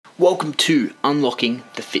Welcome to Unlocking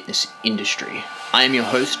the Fitness Industry. I am your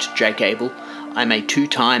host, Jake Abel. I'm a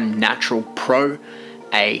two-time natural pro,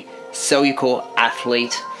 a Cellucor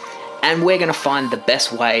athlete, and we're going to find the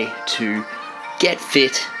best way to get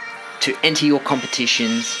fit, to enter your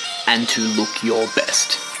competitions, and to look your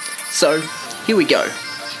best. So, here we go.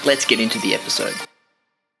 Let's get into the episode.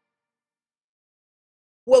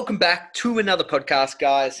 Welcome back to another podcast,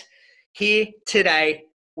 guys. Here today,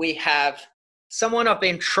 we have someone I've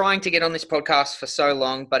been trying to get on this podcast for so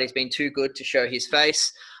long, but he's been too good to show his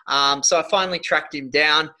face. So I finally tracked him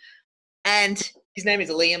down, and his name is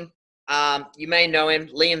Liam. You may know him,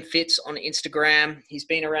 Liam Fits on Instagram. He's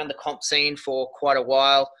been around the comp scene for quite a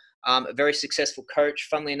while. A very successful coach.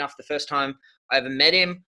 Funnily enough, the first time I ever met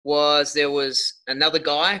him there was another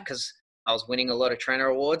guy, because I was winning a lot of trainer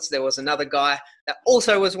awards. There was another guy that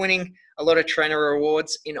also was winning a lot of trainer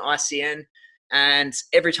awards in ICN. And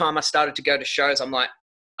every time I started to go to shows, I'm like,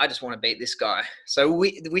 I just want to beat this guy. So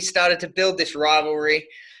we started to build this rivalry,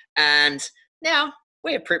 and now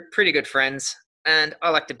we're pretty good friends. And I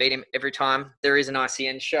like to beat him every time there is an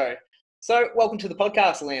ICN show. So welcome to the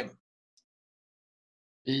podcast, Liam.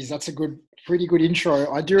 Geez, that's a pretty good intro.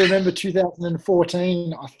 I do remember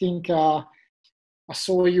 2014. I think I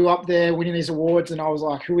saw you up there winning these awards, and I was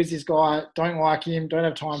like, who is this guy? Don't like him. Don't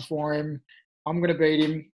have time for him. I'm going to beat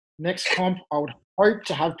him. Next comp, I would hope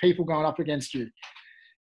to have people going up against you.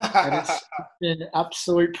 And it's been an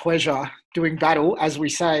absolute pleasure doing battle, as we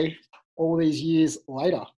say, all these years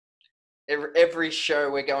later. Every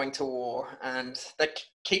show we're going to war, and that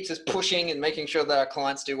keeps us pushing and making sure that our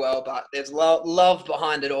clients do well, but there's love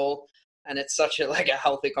behind it all, and it's such a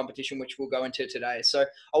healthy competition, which we'll go into today. So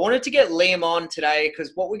I wanted to get Liam on today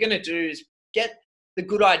because what we're going to do is get the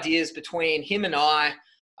good ideas between him and I.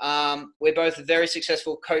 We're both very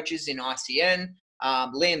successful coaches in ICN.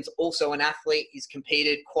 Liam's also an athlete. He's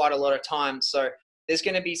competed quite a lot of times. So there's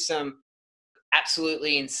going to be some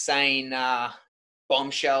absolutely insane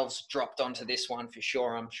bombshells dropped onto this one for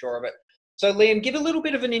sure. I'm sure of it. So Liam, give a little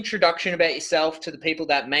bit of an introduction about yourself to the people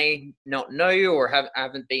that may not know you or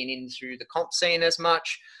haven't been in through the comp scene as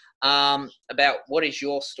much, about what is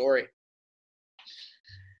your story.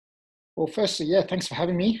 Well, firstly, thanks for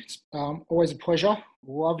having me. It's always a pleasure.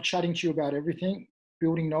 Love chatting to you about everything,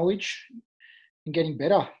 building knowledge and getting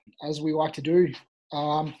better, as we like to do.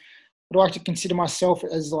 I'd like to consider myself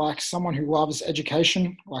as someone who loves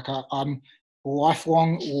education. I'm a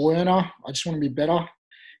lifelong learner. I just want to be better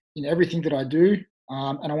in everything that I do.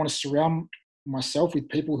 And I want to surround myself with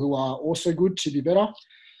people who are also good to be better.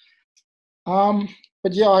 I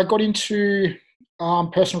got into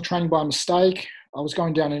personal training by mistake. I was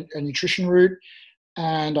going down a nutrition route,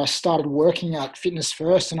 and I started working at Fitness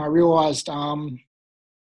First, and I realized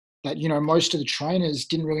that, most of the trainers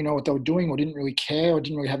didn't really know what they were doing, or didn't really care, or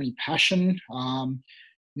didn't really have any passion. To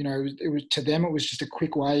them, it was just a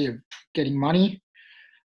quick way of getting money.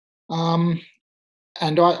 And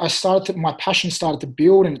my passion started to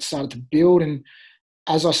build, and it started to build. And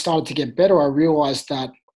as I started to get better, I realized that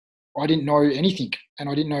I didn't know anything, and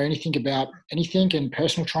I didn't know anything about anything, and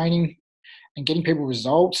personal training and getting people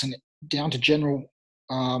results and down to general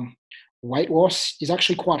weight loss is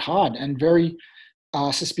actually quite hard and very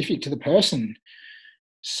specific to the person.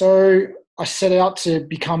 So I set out to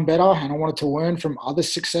become better, and I wanted to learn from other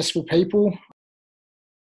successful people.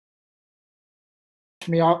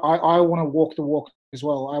 For me, I want to walk the walk as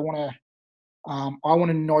well. I want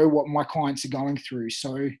to know what my clients are going through.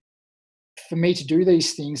 So for me to do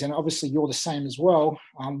these things, and obviously you're the same as well,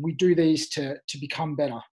 we do these to become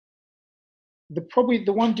better. Probably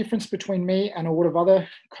the one difference between me and a lot of other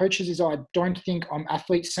coaches is I don't think I'm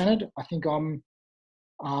athlete-centered. I think I'm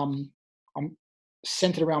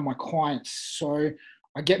centered around my clients. So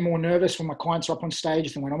I get more nervous when my clients are up on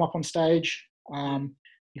stage than when I'm up on stage,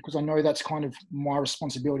 because I know that's kind of my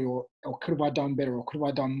responsibility, or could have I done better, or could have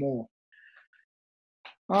I done more?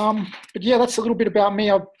 That's a little bit about me.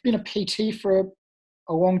 I've been a PT for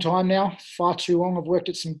a long time now, far too long. I've worked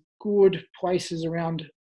at some good places around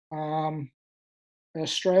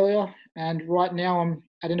Australia, and right now I'm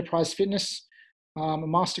at Enterprise Fitness. I'm a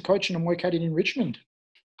master coach, and I'm located in Richmond.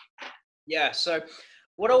 Yeah, so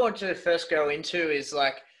what I want to first go into is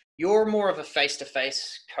you're more of a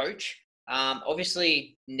face-to-face coach.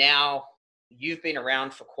 Obviously now you've been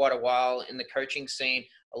around for quite a while in the coaching scene.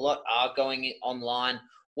 A lot are going online.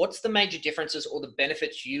 What's the major differences or the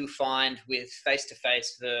benefits you find with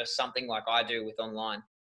face-to-face versus something like I do with online?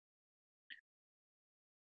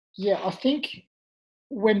 Yeah, I think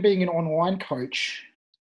when being an online coach,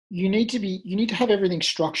 you need to have everything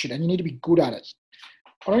structured, and you need to be good at it.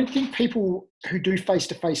 I don't think people who do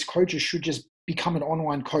face-to-face coaches should just become an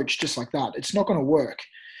online coach just like that. It's not going to work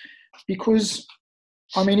because,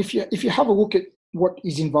 I mean, if you have a look at what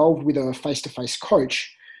is involved with a face-to-face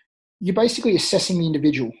coach, you're basically assessing the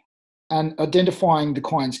individual and identifying the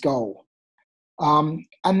client's goal, and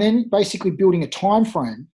then basically building a time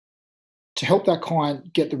frame to help that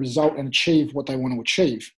client get the result and achieve what they want to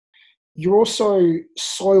achieve. You're also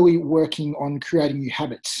slowly working on creating new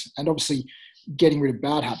habits and obviously getting rid of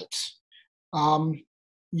bad habits.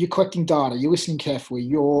 You're collecting data, you're listening carefully,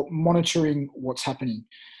 you're monitoring what's happening.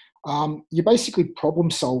 You're basically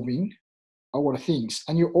problem solving a lot of things,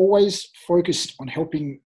 and you're always focused on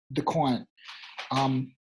helping the client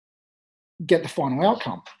get the final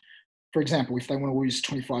outcome. For example, if they want to lose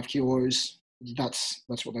 25 kilos, that's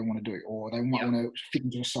what they want to do, or they might want to fit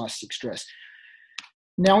into a size 6 dress.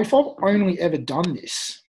 Now, if I've only ever done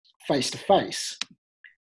this face to face,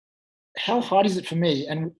 how hard is it for me?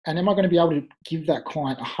 And am I going to be able to give that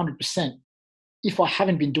client 100% if I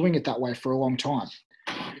haven't been doing it that way for a long time?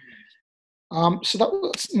 So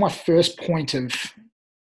that's my first point of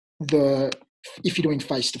if you're doing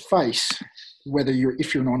face to face,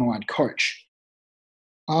 if you're an online coach.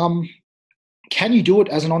 Can you do it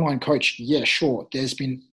as an online coach? Yeah, sure. There's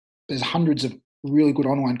hundreds of really good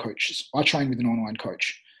online coaches. I train with an online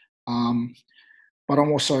coach, but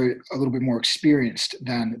I'm also a little bit more experienced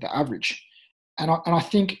than the average. And I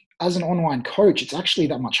think as an online coach, it's actually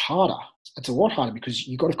that much harder. It's a lot harder because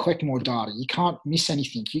you've got to collect more data. You can't miss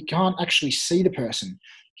anything. You can't actually see the person.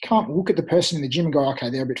 You can't look at the person in the gym and go, okay,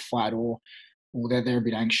 they're a bit flat, or they're a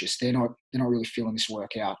bit anxious. They're not really feeling this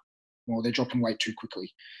workout, or they're dropping weight too quickly.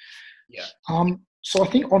 Yeah. So I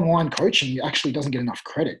think online coaching actually doesn't get enough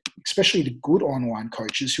credit, especially the good online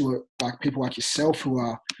coaches who are like people like yourself who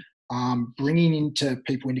are bringing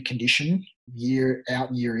people into condition year out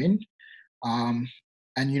and year in. And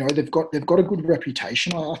they've got a good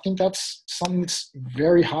reputation. I think that's something that's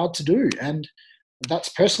very hard to do, and that's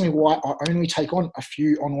personally why I only take on a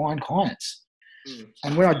few online clients.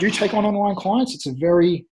 And when I do take on online clients, it's a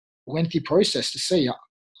very lengthy process to see,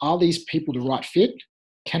 are these people the right fit?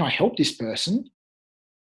 Can I help this person?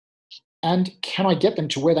 And can I get them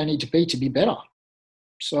to where they need to be better?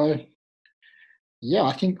 So, yeah,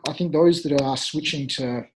 I think those that are switching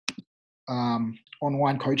to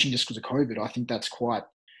online coaching just because of COVID, I think that's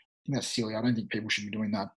silly. I don't think people should be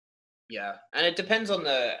doing that. Yeah, and it depends on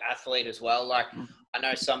the athlete as well. Like, I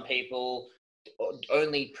know some people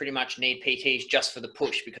only pretty much need PTs just for the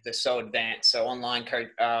push because they're so advanced. So online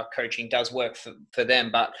coaching does work for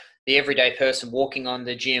them, but the everyday person walking on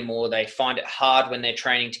the gym, or they find it hard when they're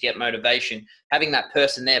training to get motivation, having that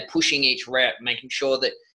person there pushing each rep, making sure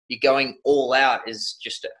that you're going all out is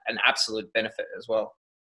just an absolute benefit as well.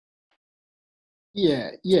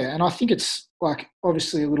 Yeah. And I think it's like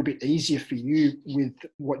obviously a little bit easier for you with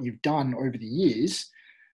what you've done over the years.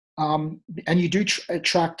 And you do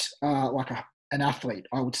attract like an athlete,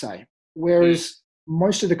 I would say. Whereas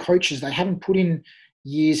most of the coaches, they haven't put in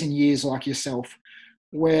years and years like yourself,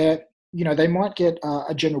 where, they might get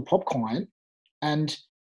a general pop client, and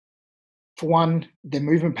for one, their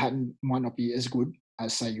movement pattern might not be as good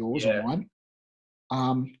as, say, yours or mine.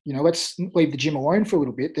 Let's leave the gym alone for a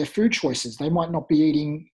little bit. Their food choices, they might not be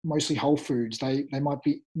eating mostly whole foods. They might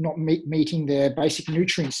be not meeting their basic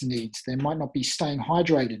nutrients needs. They might not be staying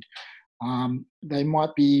hydrated. They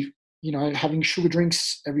might be, having sugar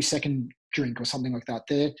drinks every second drink or something like that.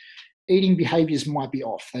 Their eating behaviors might be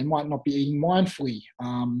off. They might not be eating mindfully.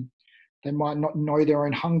 They might not know their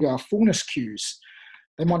own hunger, fullness cues.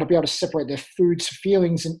 They might not be able to separate their foods,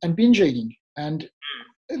 feelings, and binge eating. And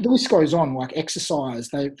the list goes on, like exercise.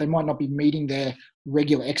 They might not be meeting their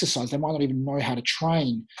regular exercise. They might not even know how to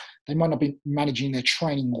train. They might not be managing their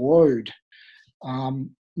training load.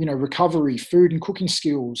 Recovery, food and cooking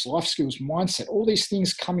skills, life skills, mindset, all these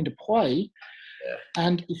things come into play. Yeah.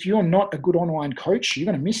 And if you're not a good online coach, you're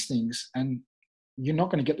going to miss things, and you're not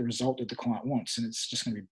going to get the result that the client wants. And it's just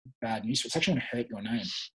going to be bad news. So it's actually going to hurt your name.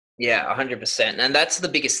 Yeah, 100%. And that's the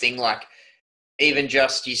biggest thing. Like, even you're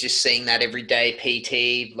just seeing that everyday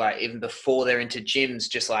PT, like even before they're into gyms,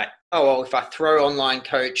 just like, oh, well, if I throw online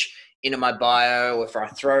coach into my bio, or if I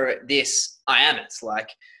throw this, I am. It's like,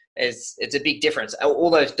 it's a big difference. All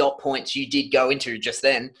those dot points you did go into just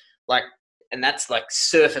then, like, and that's like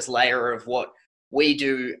surface layer of what we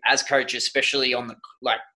do as coaches, especially on the,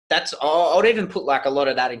 like, that's, I would even put like a lot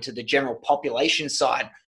of that into the general population side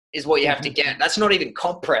is what you have to get. That's not even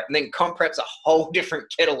comp prep. And then comp prep's a whole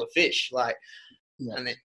different kettle of fish. Like, yeah.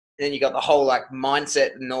 And then you got the whole like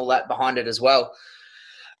mindset and all that behind it as well.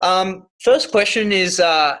 First question is,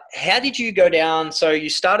 how did you go down? So you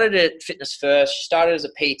started at Fitness First, you started as a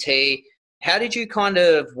PT. how did you kind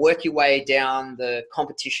of work your way down the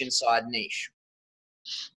competition side niche?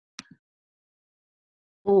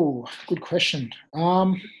 Oh, good question.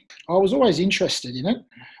 I was always interested in it.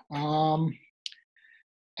 Um,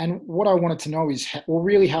 and what I wanted to know is,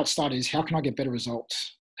 really how it started is, how can I get better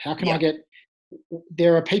results? How can I Yeah. get,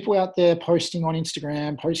 there are people out there posting on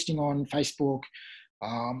Instagram, posting on Facebook.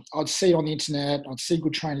 I'd see it on the internet. I'd see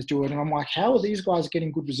good trainers do it. And I'm like, how are these guys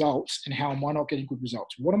getting good results? And how am I not getting good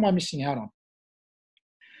results? What am I missing out on?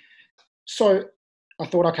 So I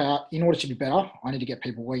thought, okay, in order to be better, I need to get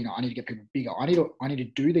people leaner. I need to get people bigger. I need to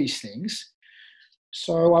do these things.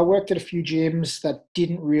 So I worked at a few gyms that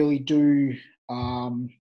didn't really do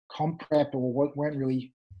comp prep, or weren't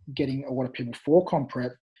really getting a lot of people for comp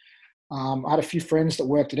prep. I had a few friends that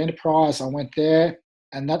worked at Enterprise. I went there,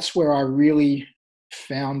 and that's where I really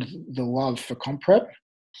found the love for comp prep.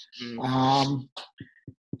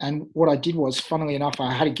 And what I did was, funnily enough,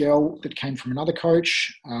 I had a girl that came from another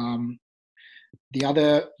coach.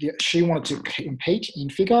 She wanted to compete in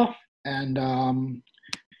figure, and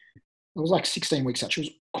it was like 16 weeks out. She was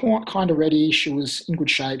kind of ready. She was in good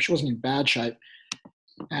shape. She wasn't in bad shape.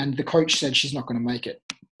 And the coach said she's not going to make it.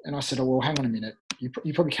 And I said, oh, well, hang on a minute. You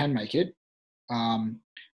probably can make it.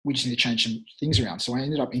 We just need to change some things around. So I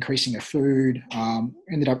ended up increasing her food,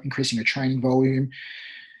 ended up increasing her training volume,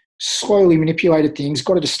 slowly manipulated things,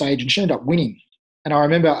 got her to stage, and she ended up winning. And I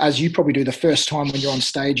remember, as you probably do, the first time when you're on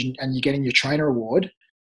stage and you're getting your trainer award,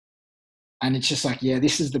 and it's just like, yeah,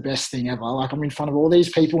 this is the best thing ever. Like, I'm in front of all these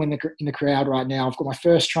people in the crowd right now. I've got my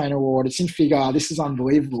first trainer award. It's in figure. This is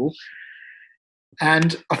unbelievable.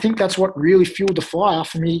 And I think that's what really fueled the fire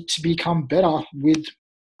for me to become better with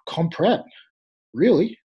comp prep,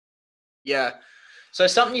 really. Yeah. So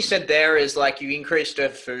something you said there is like, you increased her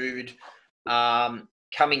food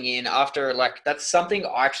coming in after, like, that's something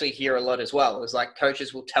I actually hear a lot as well, is like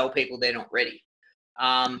coaches will tell people they're not ready.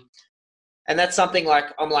 And that's something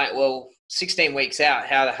like, I'm like, well, 16 weeks out,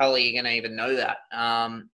 how the hell are you going to even know that?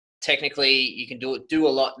 Technically, you can do a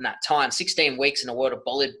lot in that time. 16 weeks in a world of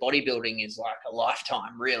bodybuilding is like a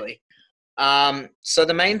lifetime, really. So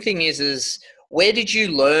the main thing is where did you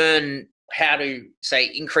learn how to, say,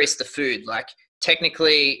 increase the food? Like,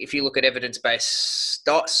 technically, if you look at evidence-based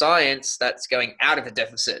science, that's going out of a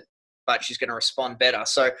deficit, but she's going to respond better.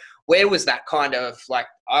 So where was that kind of, like,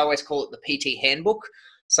 I always call it the PT handbook.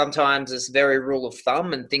 Sometimes it's very rule of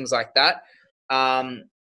thumb and things like that.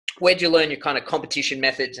 Where'd you learn your kind of competition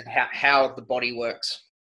methods and how the body works?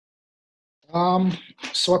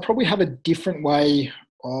 So I probably have a different way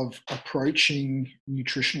of approaching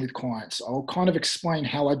nutrition with clients. I'll kind of explain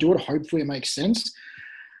how I do it. Hopefully it makes sense.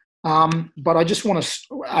 But I just want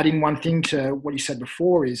to add in one thing to what you said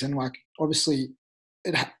before is, and like, obviously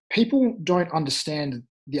people don't understand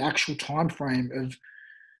the actual time frame of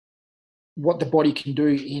what the body can do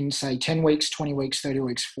in, say, 10 weeks, 20 weeks, 30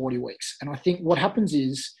 weeks, 40 weeks. And I think what happens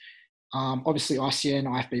is, obviously ICN,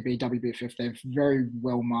 IFBB, WBFF, they're very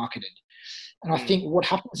well marketed. And I think what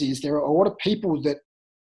happens is there are a lot of people that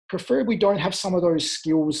preferably don't have some of those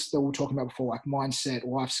skills that we were talking about before, like mindset,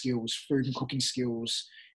 life skills, food and cooking skills,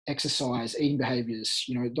 exercise, eating behaviors,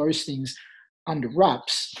 those things under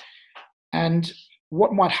wraps. And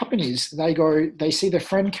what might happen is they see their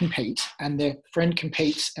friend compete, and their friend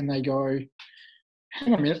competes, and they go,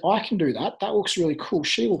 hang on a minute, I can do that. That looks really cool.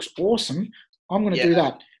 She looks awesome. I'm going to do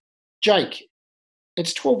that. Jake,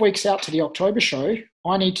 it's 12 weeks out to the October show.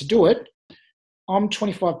 I need to do it. I'm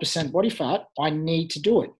 25% body fat. I need to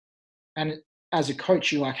do it. And as a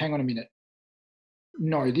coach, you're like, hang on a minute.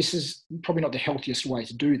 No, this is probably not the healthiest way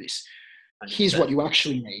to do this. Here's what you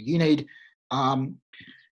actually need. You need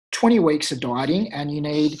 20 weeks of dieting, and you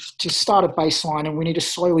need to start at baseline, and we need to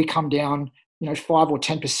slowly come down, 5 or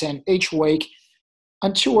 10% each week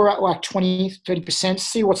until we're at like 20, 30%,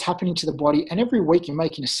 see what's happening to the body. And every week you're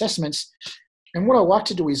making assessments. And what I like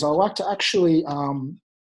to do is I like to actually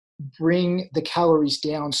bring the calories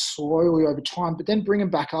down slowly over time, but then bring them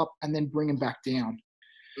back up and then bring them back down.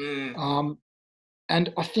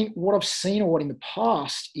 And I think what I've seen a lot in the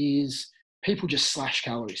past is people just slash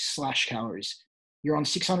calories. You're on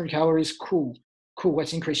 600 calories. Cool.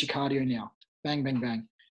 Let's increase your cardio now. Bang, bang, bang.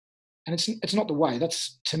 And it's not the way.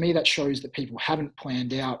 To me, that shows that people haven't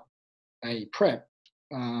planned out a prep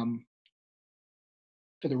for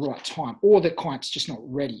the right time, or that client's just not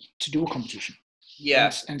ready to do a competition.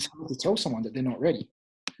 Yeah. And it's hard to tell someone that they're not ready.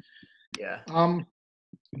 Yeah.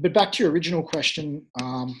 But back to your original question,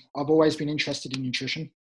 I've always been interested in nutrition.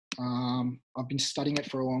 I've been studying it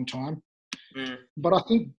for a long time. But I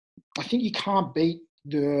think you can't beat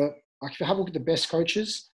if you have a look at the best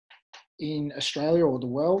coaches in Australia or the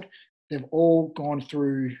world, they've all gone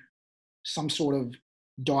through some sort of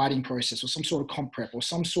dieting process or some sort of comp prep or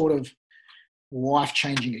some sort of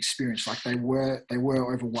life-changing experience. Like they were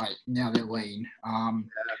overweight, now they're lean.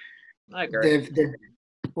 I agree. They've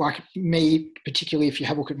like me, particularly if you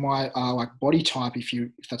have a look at my like body type, if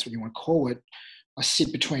that's what you want to call it, I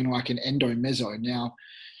sit between like an endo meso. Now,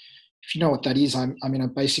 if you know what that is, I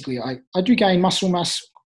do gain muscle mass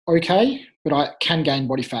okay, but I can gain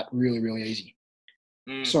body fat really, really easy.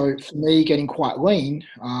 So for me, getting quite lean,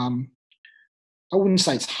 I wouldn't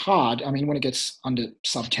say it's hard. I mean, when it gets under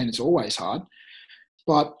sub 10, it's always hard,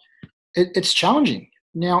 but it's challenging.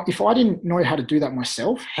 Now, if I didn't know how to do that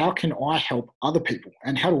myself, how can I help other people?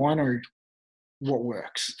 And how do I know what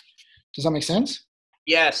works? Does that make sense?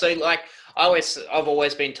 Yeah. So like I've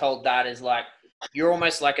always been told that is like, you're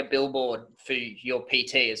almost like a billboard for your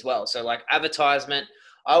PT as well. So like advertisement,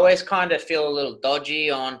 I always kind of feel a little dodgy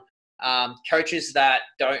on coaches that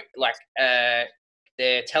don't like,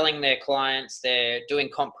 they're telling their clients, they're doing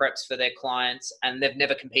comp preps for their clients and they've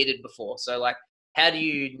never competed before. So like, how do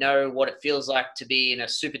you know what it feels like to be in a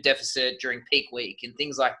super deficit during peak week and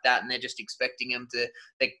things like that? And they're just expecting them to,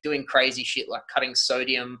 they're doing crazy shit like cutting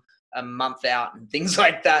sodium a month out and things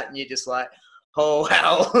like that. And you're just like, oh,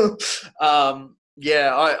 wow.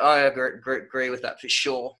 Yeah, I agree with that for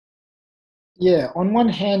sure. Yeah. On one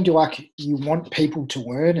hand, you want people to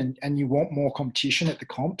learn and you want more competition at the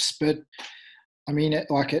comps, but I mean,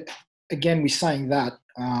 again, we're saying that,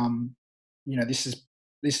 this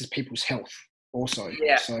is people's health also.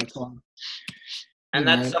 Yeah. So it's like, and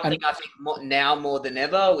that's something I think now more than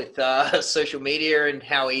ever with social media and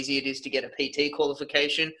how easy it is to get a PT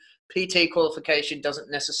qualification. PT qualification doesn't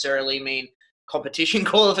necessarily mean competition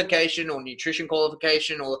qualification or nutrition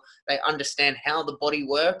qualification, or they understand how the body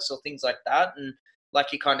works or things like that. And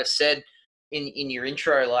like you kind of said in your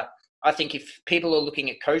intro, like I think if people are looking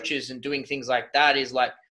at coaches and doing things like that, is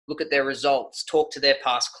like look at their results, talk to their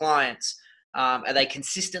past clients. Are they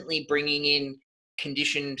consistently bringing in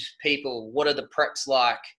conditioned people? What are the preps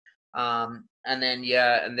like? And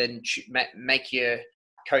then make your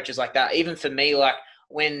coaches like that. Even for me, like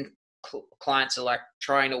when clients are like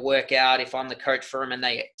trying to work out, if I'm the coach for them and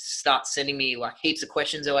they start sending me like heaps of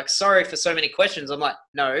questions, they're like, sorry for so many questions. I'm like,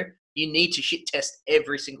 no, you need to shit test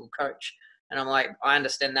every single coach. And I'm like, I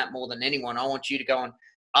understand that more than anyone. I want you to go and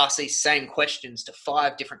ask these same questions to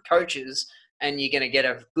 5 different coaches, and you're going to get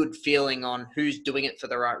a good feeling on who's doing it for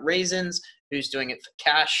the right reasons, who's doing it for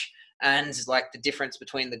cash, and like the difference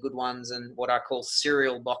between the good ones and what I call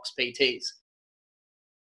cereal box PTs.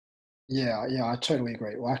 Yeah, I totally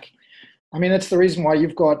agree. Like, I mean, that's the reason why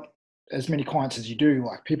you've got as many clients as you do.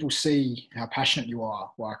 Like, people see how passionate you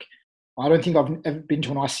are. Like, I don't think I've ever been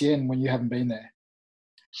to an ICN when you haven't been there.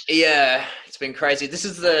 Yeah, it's been crazy. This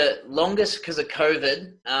is the longest, because of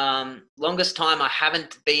COVID, longest time I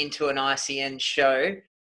haven't been to an ICN show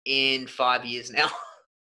in 5 years now.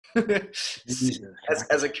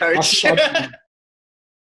 as a coach.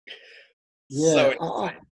 Yeah,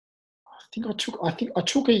 I think I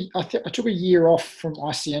took a year off from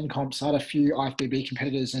ICN comps. I had a few IFBB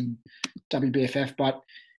competitors and WBFF, but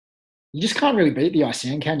you just can't really beat the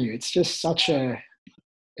ICN, can you? It's just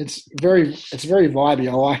it's very vibey.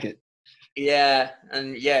 I like it. Yeah,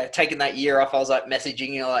 and yeah, taking that year off, I was like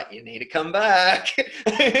messaging you like, you need to come back.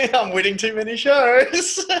 I'm winning too many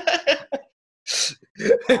shows.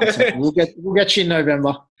 We'll get you in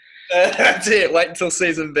November. That's it. Wait until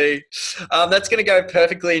season B. That's going to go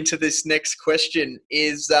perfectly into this next question.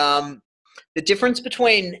 Is the difference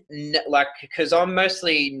between because I'm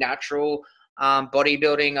mostly natural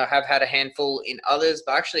bodybuilding. I have had a handful in others,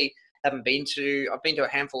 but actually I've been to a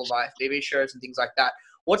handful of IFBB shows and things like that.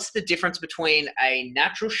 What's the difference between a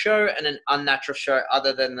natural show and an unnatural show,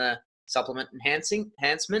 other than the supplement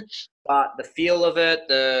enhancement? But the feel of it,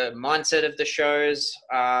 the mindset of the shows,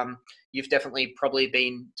 you've definitely probably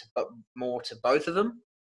been more to both of them.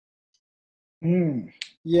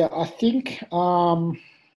 Yeah, I think.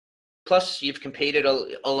 Plus, you've competed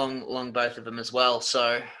along both of them as well,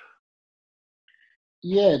 so.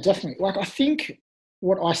 Yeah, definitely. Like, I think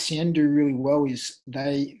what ICN do really well is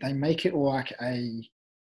they make it like a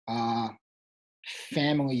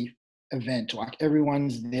family event. Like,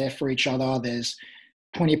 everyone's there for each other. There's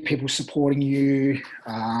plenty of people supporting you.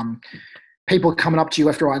 People are coming up to you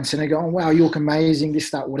left, right, and center going, wow, you look amazing, this,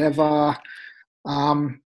 that, whatever.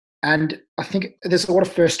 And I think there's a lot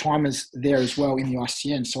of first timers there as well in the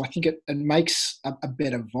ICN. So I think it makes a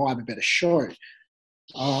better vibe, a better show.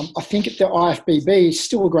 I think the IFBB is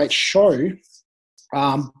still a great show,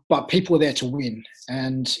 but people are there to win.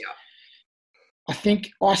 And I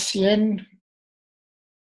think ICN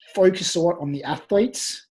focus a lot on the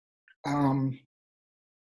athletes.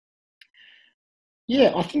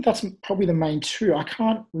 Yeah, I think that's probably the main two. I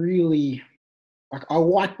can't really like. I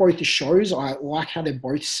like both the shows. I like how they're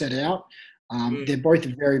both set out. Mm. They're both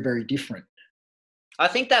very, very different. I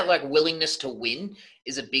think that like willingness to win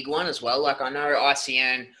is a big one as well. Like I know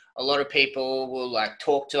ICN, a lot of people will like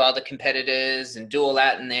talk to other competitors and do all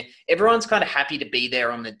that, and everyone's kind of happy to be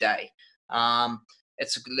there on the day. Um,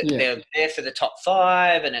 it's Yeah, they're there for the top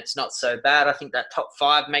five, and it's not so bad. I think that top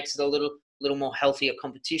five makes it a little more healthier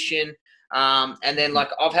competition. And then like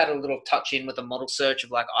I've had a little touch in with a model search of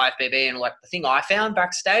like IFBB, and like the thing I found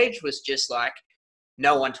backstage was just like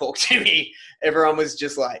no one talked to me. Everyone was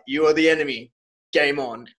just like, "You are the enemy. Game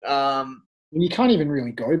on." and you can't even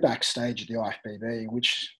really go backstage at the IFBB,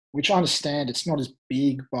 which I understand it's not as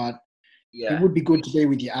big, but it Yeah, would be good to be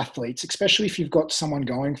with your athletes, especially if you've got someone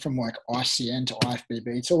going from like ICN to IFBB.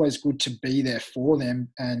 It's always good to be there for them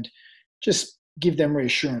and just give them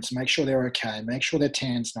reassurance, make sure they're okay, make sure their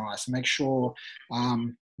tan's nice, make sure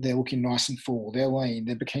they're looking nice and full, they're lean,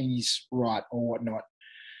 their bikini's right or whatnot.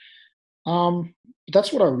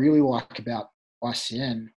 That's what I really like about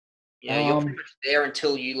ICN. yeah. You're pretty Um, much there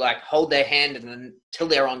until you like hold their hand, and then until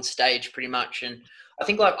they're on stage, pretty much. And I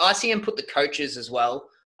think like ICM put the coaches as well.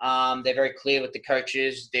 They're very clear with the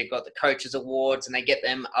coaches. They've got the coaches awards, and they get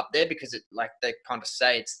them up there because it like they kind of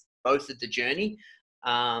say it's both of the journey.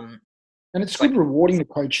 Um, and it's it's good like rewarding the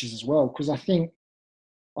coaches as well, because I think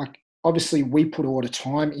like obviously we put a lot of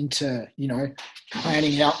time into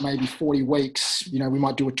planning out maybe 40 weeks. We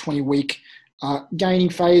might do a 20-week gaining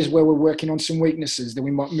phase where we're working on some weaknesses. Then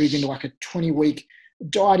we might move into like a 20-week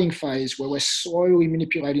dieting phase where we're slowly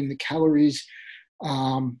manipulating the calories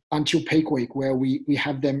until peak week, where we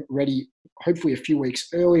have them ready hopefully a few weeks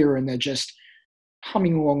earlier, and they're just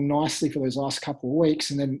humming along nicely for those last couple of weeks,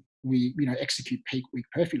 and then we execute peak week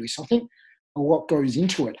perfectly. So I think a lot goes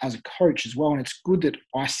into it as a coach as well, and it's good that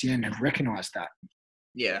ICN have recognised that.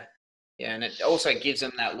 yeah, yeah, and it also gives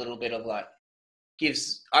them that little bit of like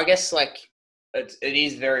gives I guess like it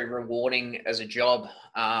is very rewarding as a job,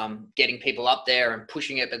 getting people up there and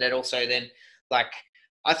pushing it, but then also then like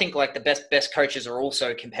I think like the best coaches are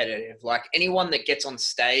also competitive. Like anyone that gets on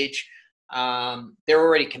stage, they're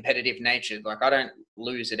already competitive natured. Like I don't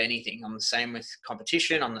lose at anything. I'm the same with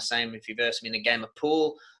competition. I'm the same if you verse me in a game of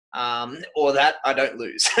pool, or that I don't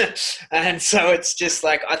lose. And so it's just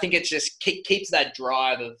like I think it just keeps that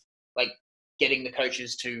drive of like getting the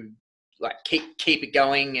coaches to like keep it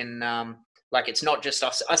going, and like it's not just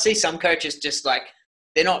us. I see some coaches just like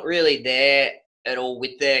they're not really there at all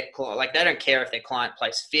with their client. Like they don't care if their client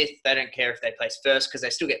plays fifth. They don't care if they place first because they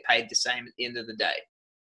still get paid the same at the end of the day.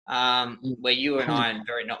 Where you and I are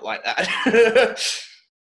very not like that.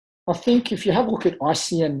 I think if you have a look at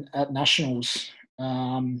ICN at nationals,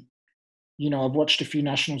 I've watched a few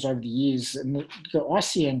nationals over the years, and the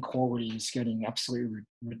ICN quality is getting Yeah.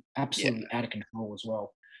 absolutely out of control as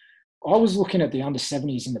well. I was looking at the under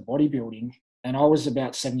 70s in the bodybuilding, and I was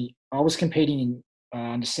about 70. I was competing in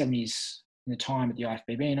under 70s in the time at the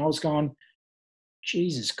IFBB, and I was going,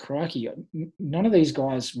 Jesus crikey, none of these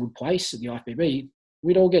guys would place at the IFBB.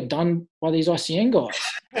 We'd all get done by these ICN guys.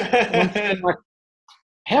 And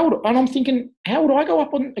I'm thinking, like, how would I go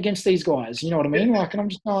up against these guys? You know what I mean? Like, and I'm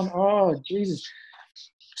just going, oh, Jesus.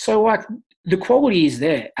 So, like, the quality is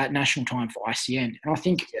there at national time for ICN. And I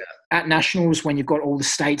think Yeah. at nationals, when you've got all the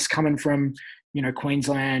states coming from,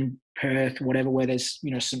 Queensland, Perth, whatever, where there's,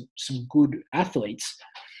 some good athletes,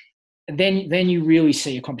 then you really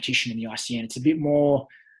see a competition in the ICN. It's a bit more,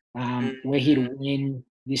 we're here to win,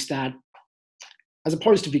 this, that, as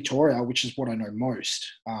opposed to Victoria, which is what I know most,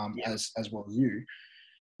 Yeah. as well as you.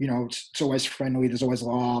 It's always friendly. There's always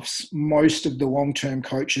laughs. Most of the long-term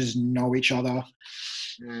coaches know each other.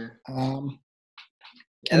 Mm. Yeah,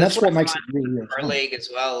 And that's that's what I what makes find it really, in the really pro fun. league as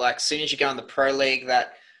well. Like, as soon as you go in the pro league,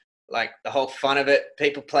 that like the whole fun of it,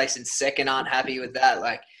 people placing second aren't happy with that.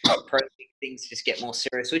 Like, pro league things just get more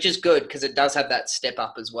serious, which is good because it does have that step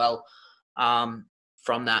up as well,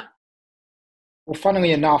 from that. Well,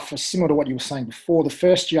 funnily enough, similar to what you were saying before, the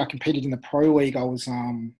first year I competed in the pro league, I was,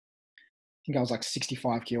 I think I was like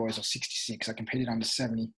 65 kilos or 66. I competed under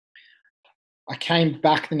 70. I came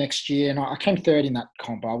back the next year and I came third in that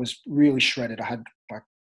comp. I was really shredded. I had like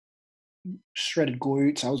shredded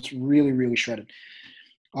glutes. I was really, really shredded.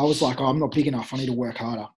 I was like, oh, I'm not big enough. I need to work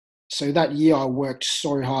harder. So that year I worked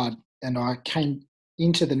so hard, and I came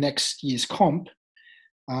into the next year's comp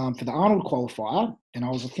for the Arnold qualifier, and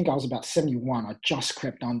I think I was about 71. I just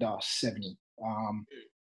crept under 70.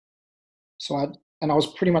 So I was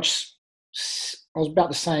pretty much, I was about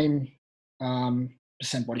the same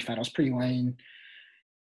percent body fat. I was pretty lean,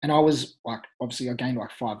 and I was like, obviously I gained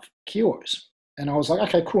like 5 kilos. And I was like,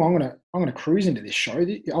 okay, cool. I'm gonna cruise into this show.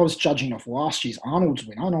 I was judging off last year's Arnold's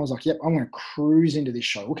winner, and I was like, yep, I'm gonna cruise into this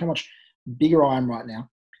show. Look how much bigger I am right now.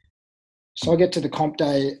 So I get to the comp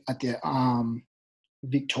day at the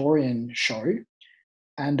Victorian show,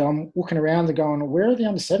 and I'm looking around and going, where are the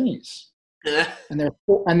under 70s? And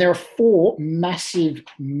there are four massive,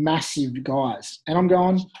 massive guys, and I'm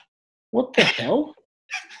going, what the hell?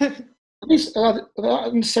 These under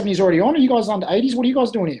 70s already on? Are you guys under 80s? What are you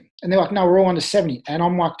guys doing here? And they're like, no, we're all under 70. And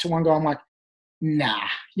I'm like, to one guy, I'm like, nah,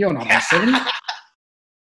 you're not under 70. I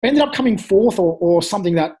ended up coming fourth or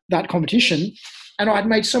something that competition, and I had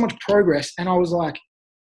made so much progress, and I was like,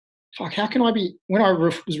 fuck, how can I be, when I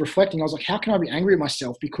was reflecting, I was like, how can I be angry at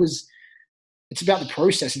myself? Because it's about the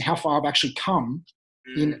process and how far I've actually come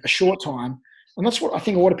in a short time. And that's what I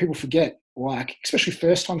think a lot of people forget, like, especially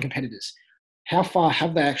first-time competitors. How far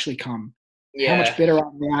have they actually come? Yeah. How much better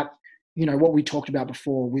are they at, what we talked about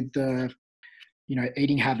before with the,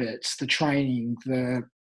 eating habits, the training, the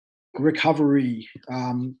recovery,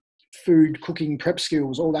 food, cooking, prep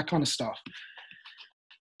skills, all that kind of stuff.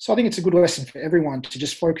 So I think it's a good lesson for everyone to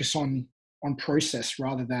just focus on process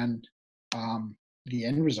rather than the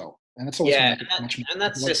end result. And that's always and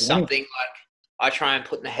that's just something like I try and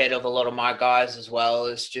put in the head of a lot of my guys as well.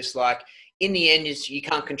 Is just like, in the end, you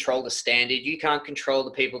can't control the standard. You can't control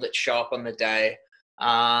the people that show up on the day.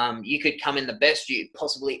 You could come in the best you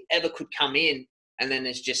possibly ever could come in, and then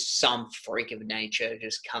there's just some freak of nature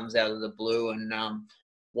just comes out of the blue and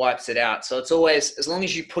wipes it out. So it's always, as long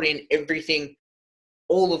as you put in everything,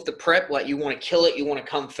 all of the prep, like you want to kill it, you want to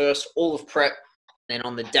come first, all of prep, then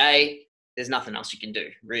on the day, there's nothing else you can do,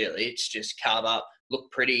 really. It's just carve up, look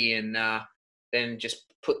pretty, and then just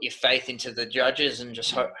put your faith into the judges and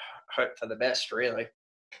just hope for the best, really.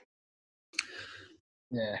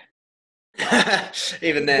 Yeah.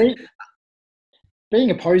 Even then.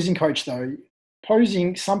 Being a posing coach, though,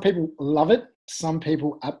 posing, some people love it. Some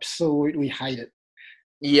people absolutely hate it.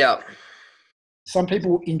 Yeah. Some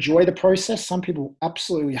people enjoy the process. Some people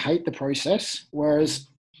absolutely hate the process. Whereas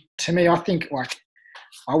to me, I think like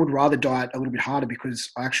I would rather diet a little bit harder because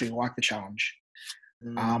I actually like the challenge.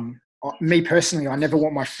 Me personally, I never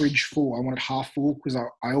want my fridge full. I want it half full because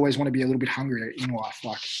I always want to be a little bit hungrier in life.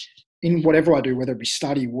 Like in whatever I do, whether it be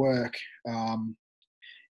study, work,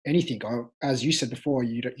 anything. As you said before,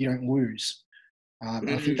 you don't lose.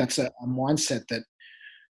 I think that's a mindset that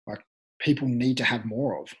like people need to have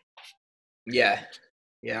more of. Yeah,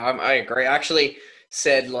 I agree. I actually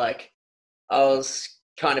said like I was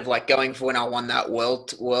kind of like going for when I won that world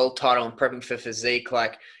title and prepping for physique.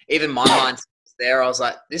 Like even my mindset there, I was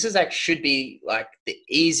like, this is like should be like the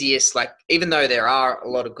easiest. Like even though there are a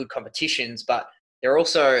lot of good competitions, but there are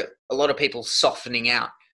also a lot of people softening out,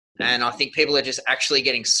 and I think people are just actually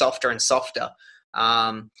getting softer and softer.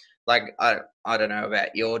 Like I don't know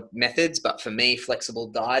about your methods, but for me, flexible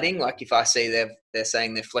dieting, like if I see they're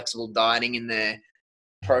saying they're flexible dieting in their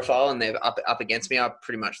profile and they're up against me, I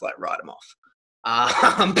pretty much like write them off.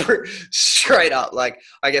 Straight up. Like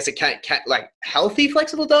I guess it can't like healthy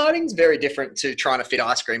flexible dieting is very different to trying to fit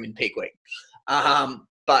ice cream in peak week.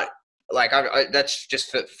 But like that's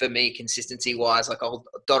just for me, consistency wise. Like I'll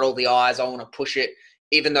dot all the I's. I want to push it,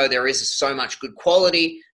 even though there is so much good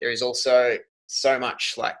quality. There is also so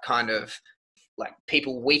much like kind of like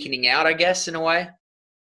people weakening out, I guess, in a way.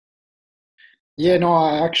 Yeah, no,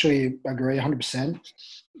 I actually agree 100%.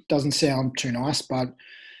 Doesn't sound too nice, but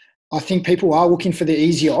I think people are looking for the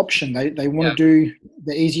easier option. They want to do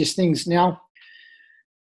the easiest things. Now,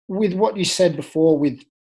 with what you said before with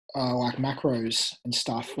like macros and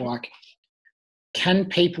stuff, like can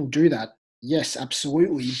people do that? Yes,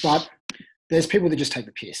 absolutely. But there's people that just take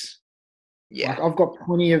the piss. Yeah. Like I've got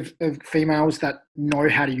plenty of females that know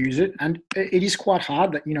how to use it, and it is quite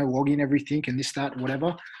hard that, log in everything and this, that,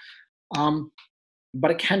 whatever.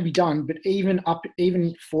 But it can be done. But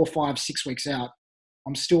even 4, 5, 6 weeks out,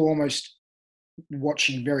 I'm still almost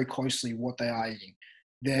watching very closely what they are eating.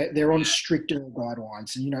 They're on stricter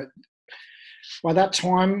guidelines, and by that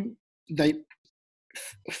time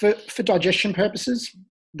for digestion purposes,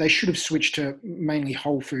 they should have switched to mainly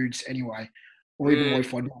whole foods anyway, or even low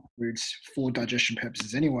FODMAP foods for digestion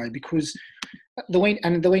purposes anyway, because the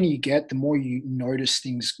leaner you get, the more you notice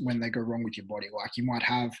things when they go wrong with your body. Like you might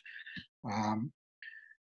have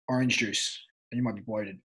orange juice and you might be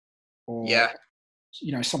bloated, or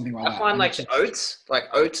something like that. I find like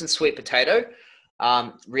oats and sweet potato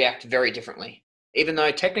react very differently. Even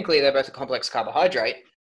though technically they're both a complex carbohydrate,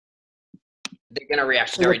 they're going to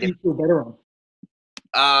react very differently. Feel better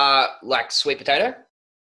on? Like sweet potato?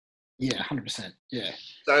 Yeah, 100%. Yeah.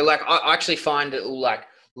 So like I actually find it like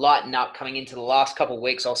lighten up coming into the last couple of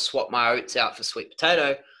weeks. I'll swap my oats out for sweet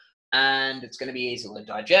potato, and it's going to be easily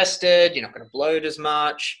digested. You're not going to bloat as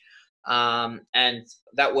much. And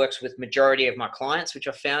that works with majority of my clients, which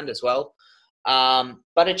I found as well.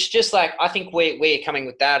 But it's just like, I think we're coming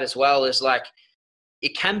with that as well, is like,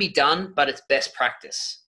 it can be done, but it's best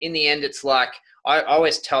practice. In the end, it's like, I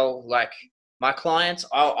always tell like my clients,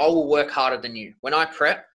 I will work harder than you. When I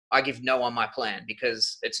prep, I give no one my plan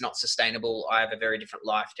because it's not sustainable. I have a very different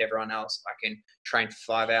life to everyone else. I can train for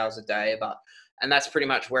 5 hours a day, and that's pretty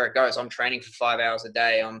much where it goes. I'm training for 5 hours a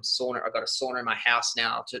day. I've got a sauna in my house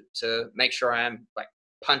now to make sure I am like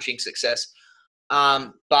punching success.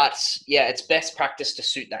 But yeah, it's best practice to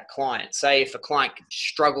suit that client. Say if a client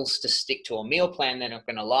struggles to stick to a meal plan, they're not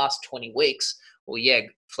going to last 20 weeks. Well, yeah,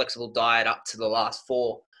 flexible diet up to the last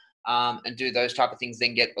 4, and do those type of things,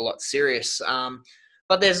 then get a lot serious.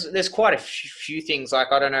 But there's quite a few things,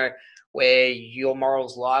 like, I don't know where your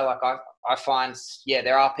morals lie. Like I find, yeah,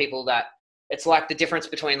 there are people that, it's like the difference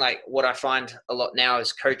between, like, what I find a lot now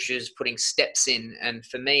is coaches putting steps in. And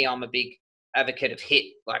for me, I'm a big advocate of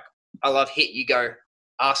HIIT. Like, I love HIIT. You go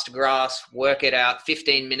ass to grass, work it out,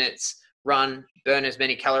 15 minutes, run, burn as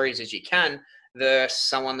many calories as you can, versus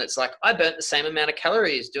someone that's like, I burnt the same amount of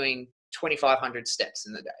calories doing 2,500 steps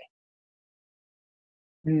in the day.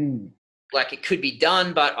 Like, it could be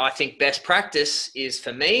done, but I think best practice is,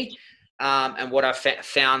 for me, and what I've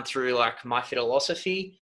found through like my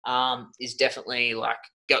philosophy, is definitely like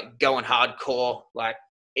going hardcore, like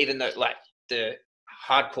even though like the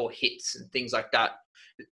hardcore hits and things like that.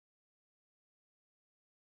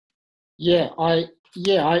 I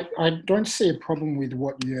don't see a problem with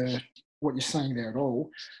what you're saying there at all.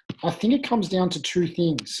 I think it comes down to two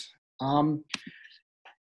things.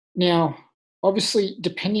 Now, obviously,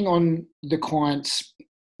 depending on the clients,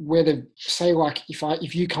 whether, say, like,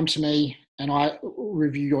 if you come to me and I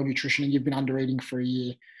review your nutrition and you've been under eating for a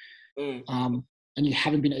year, and you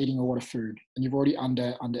haven't been eating a lot of food and you've already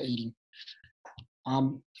under eating,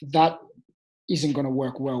 that isn't going to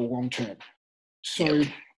work well long term. So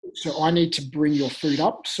I need to bring your food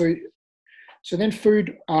up. So then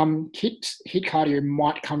food HIIT cardio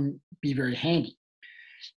might be very handy.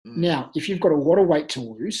 Now, if you've got a lot of weight to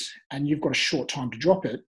lose and you've got a short time to drop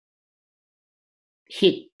it,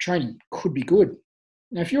 HIIT training could be good.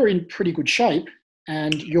 Now, if you're in pretty good shape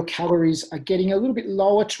and your calories are getting a little bit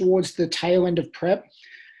lower towards the tail end of prep,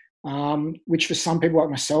 which for some people like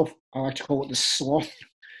myself, I like to call it the sloth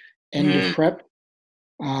end of prep,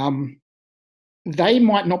 they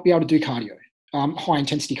might not be able to do cardio, high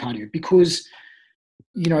intensity cardio, because,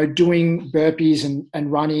 you know, doing burpees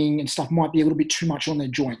and running and stuff might be a little bit too much on their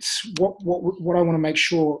joints. What I want to make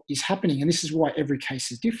sure is happening, and this is why every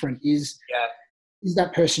case is different, is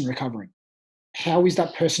that person recovering? How is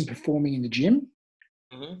that person performing in the gym?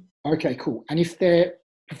 Okay, cool. And if they're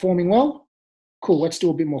performing well, cool, let's do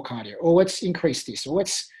a bit more cardio, or let's increase this, or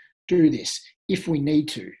let's do this if we need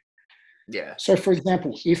to. Yeah. So, for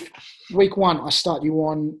example, if week 1 I start you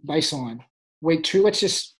on baseline, week 2, let's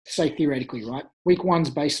just say theoretically, right? Week 1's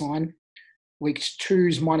baseline, week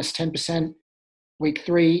 2's minus 10%, week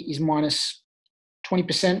 3 is minus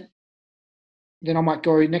 20%. Then I might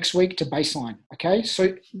go next week to baseline. Okay.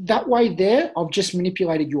 So that way there, I've just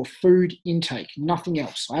manipulated your food intake, nothing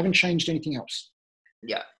else. I haven't changed anything else.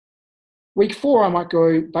 Yeah. Week 4, I might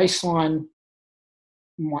go baseline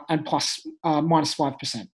and plus minus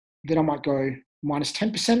 5%. Then I might go minus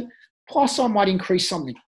 10%, plus I might increase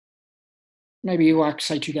something. Maybe like,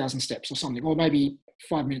 say, 2,000 steps or something, or maybe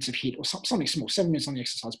 5 minutes of HIIT or something small, 7 minutes on the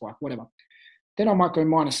exercise bike, whatever. Then I might go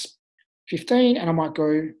minus 15 and I might go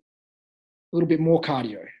a little bit more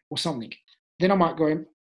cardio or something. Then I might go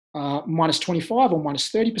minus 25 or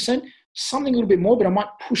minus 30%, something a little bit more, but I might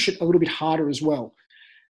push it a little bit harder as well.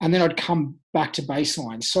 And then I'd come back to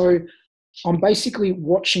baseline. So I'm basically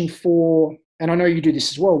watching for, and I know you do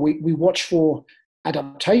this as well, we watch for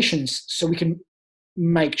adaptations so we can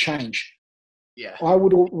make change. Yeah. I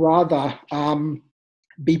would rather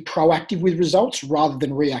be proactive with results rather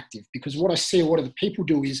than reactive, because what I see a lot of the people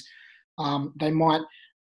do is they might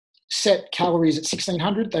set calories at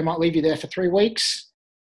 1,600. They might leave you there for 3 weeks.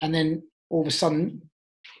 And then all of a sudden,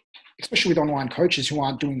 especially with online coaches who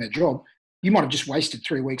aren't doing their job, you might have just wasted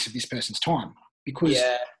 3 weeks of this person's time, because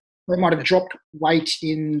they might have dropped weight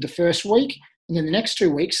in the first week. And then the next 2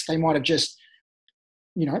 weeks, they might have just,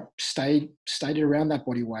 you know, stayed around that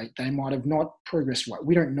body weight. They might have not progressed weight.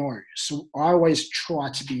 We don't know. So I always try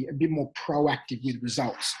to be a bit more proactive with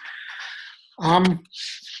results.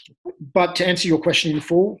 But to answer your question in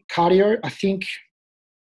full, cardio, I think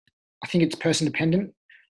it's person dependent.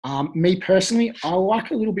 Me personally, I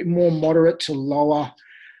like a little bit more moderate to lower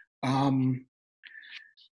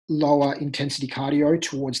lower intensity cardio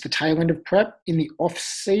towards the tail end of prep. In the off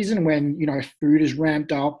season, when food is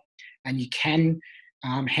ramped up and you can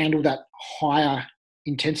handle that higher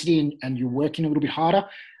intensity and you're working a little bit harder,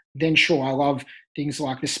 then sure, I love things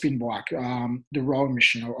like the spin bike, the rowing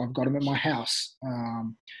machine. I've got them at my house.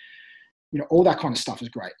 All that kind of stuff is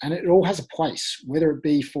great, and it all has a place, whether it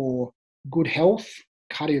be for good health,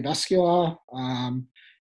 cardiovascular, and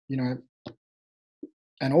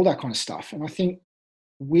all that kind of stuff. And I think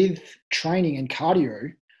with training and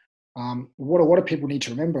cardio, what a lot of people need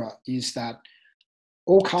to remember is that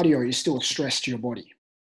all cardio is still a stress to your body.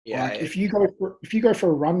 Yeah. Like if you go for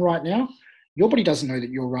a run right now, your body doesn't know that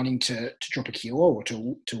you're running to drop a kilo or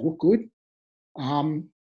to look good.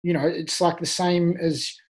 It's like the same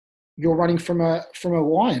as you're running from a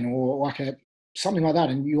lion or like something like that,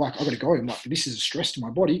 and you're like, I've got to go. I'm like, this is a stress to my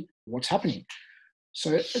body. What's happening?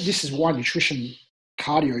 So this is why nutrition,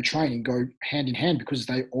 cardio training go hand in hand, because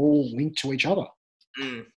they all link to each other.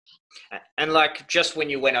 And like, just when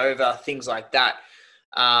you went over things like that,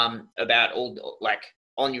 about all, like,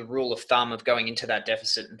 on your rule of thumb of going into that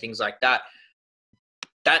deficit and things like that,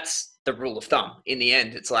 that's the rule of thumb. In the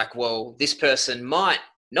end, it's like, well, this person might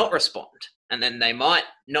not respond, and then they might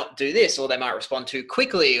not do this, or they might respond too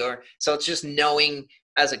quickly, or so it's just knowing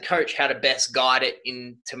as a coach how to best guide it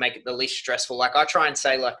in to make it the least stressful. Like I try and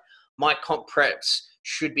say, like, my comp preps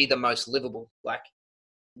should be the most livable. Like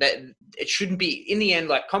that, it shouldn't be, in the end,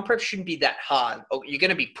 like comp preps shouldn't be that hard. You're going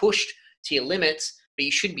to be pushed to your limits, but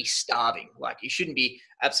you shouldn't be starving. Like you shouldn't be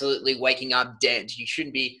absolutely waking up dead. You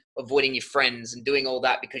shouldn't be avoiding your friends and doing all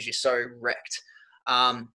that because you're so wrecked.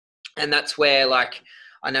 And that's where, like,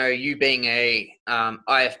 I know you being a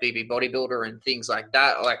IFBB bodybuilder and things like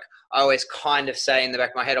that, like I always kind of say in the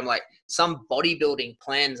back of my head, I'm like, some bodybuilding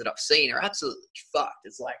plans that I've seen are absolutely fucked.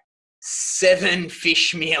 It's like 7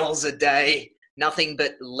 fish meals a day, nothing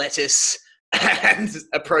but lettuce and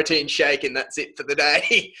a protein shake, and that's it for the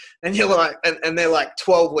day. And you're like, and they're like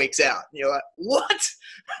 12 weeks out. And you're like, what?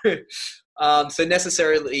 So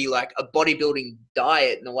necessarily like a bodybuilding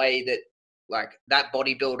diet in the way that like that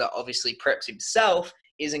bodybuilder obviously preps himself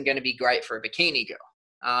isn't going to be great for a bikini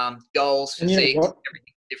girl. Goals, physique,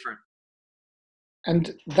 everything different.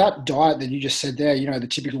 And that diet that you just said there, the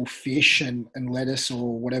typical fish and lettuce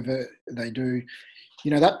or whatever they do,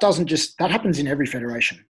 that happens in every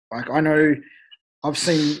federation. Like I know I've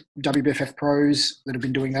seen WBFF pros that have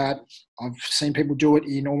been doing that. I've seen people do it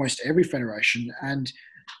in almost every federation. And,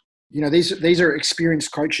 these are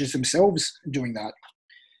experienced coaches themselves doing that.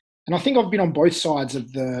 And I think I've been on both sides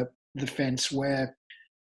of the fence where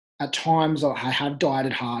at times I have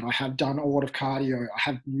dieted hard. I have done a lot of cardio. I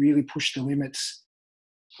have really pushed the limits.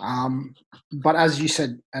 But as you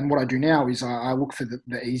said, and what I do now is I look for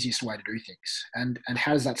the easiest way to do things. And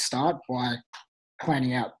how does that start? By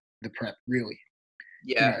planning out the prep, really.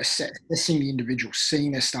 Yeah. Assessing the individual,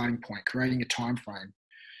 seeing their starting point, creating a time frame.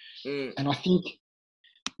 And I think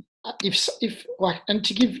if like, and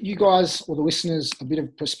to give you guys or the listeners a bit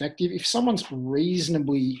of perspective, if someone's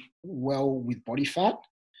reasonably well with body fat,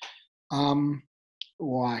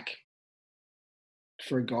 like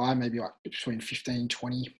for a guy, maybe like between 15,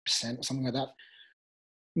 20% or something like that,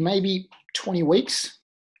 maybe 20 weeks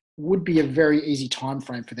would be a very easy time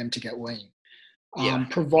frame for them to get lean,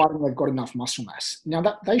 providing they've got enough muscle mass. Now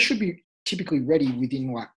that they should be typically ready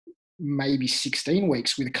within like maybe 16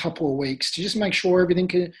 weeks, with a couple of weeks to just make sure everything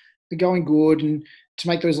is going good, and to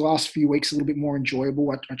make those last few weeks a little bit more enjoyable.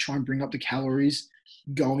 I try and bring up the calories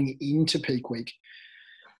going into peak week.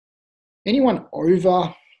 Anyone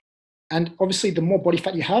over, and obviously the more body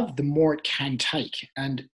fat you have, the more it can take.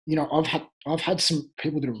 And I've had some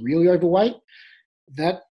people that are really overweight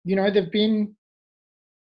that they've been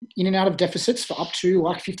in and out of deficits for up to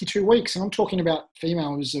like 52 weeks, and I'm talking about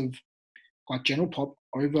females of like general pop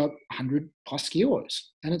over 100 plus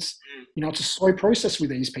kilos. And it's it's a slow process with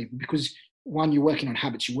these people, because one, you're working on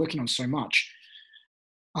habits, you're working on so much,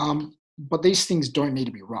 but these things don't need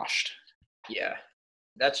to be rushed. Yeah,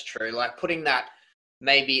 that's true. Like putting that,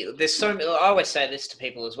 maybe there's so many, I always say this to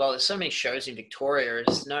people as well, there's so many shows in Victoria.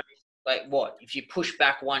 There's no, like, what if you push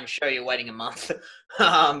back one show, you're waiting a month,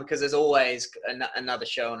 because there's always another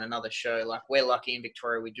show and another show. Like we're lucky in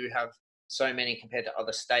Victoria, we do have so many compared to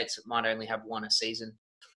other states that might only have one a season,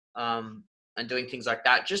 and doing things like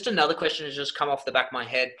that. Just another question has just come off the back of my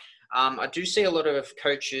head. I do see a lot of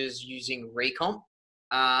coaches using Recomp.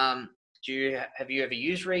 Have you ever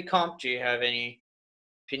used Recomp? Do you have any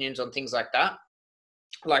opinions on things like that?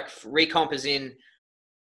 Like Recomp is in,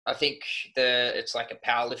 I think it's like a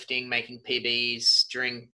powerlifting, making PBs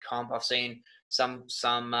during comp. I've seen some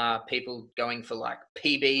people going for like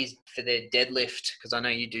PBs for their deadlift, because I know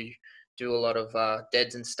you do a lot of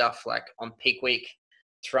deads and stuff like on peak week,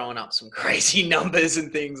 throwing up some crazy numbers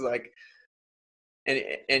and things. Like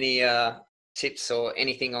any tips or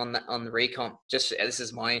anything on the recomp? Just this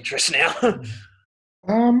is my interest now.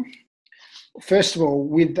 Um, First of all,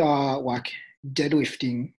 with like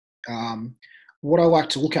deadlifting, what I like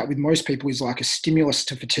to look at with most people is like a stimulus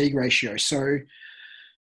to fatigue ratio. So,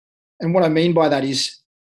 and what I mean by that is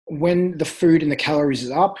when the food and the calories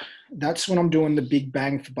is up, that's when I'm doing the big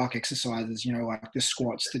bang for buck exercises, you know, like the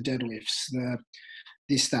squats, the deadlifts, the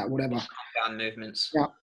this, that, whatever. Down movements.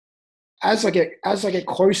 Now, as I get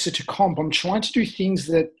closer to comp, I'm trying to do things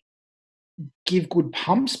that give good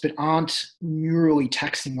pumps but aren't neurally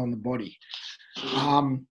taxing on the body.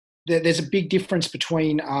 There's a big difference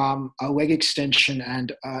between a leg extension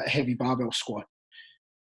and a heavy barbell squat.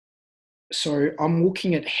 So I'm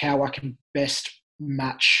looking at how I can best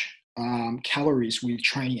match calories with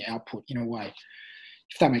training output in a way,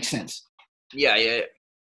 if that makes sense. Yeah.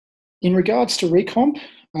 In regards to recomp,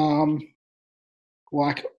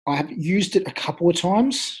 like I have used it a couple of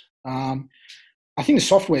times. I think the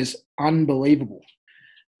software is unbelievable.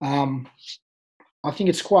 I think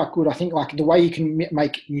it's quite good. I think like the way you can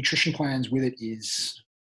make nutrition plans with it is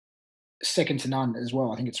second to none as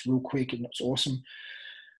well. I think it's real quick and it's awesome.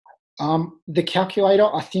 The calculator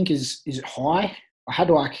I think is high.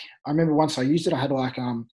 I remember once I used it, I had like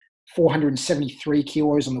 473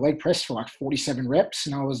 kilos on the leg press for like 47 reps,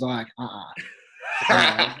 and I was like,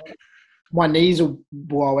 my knees will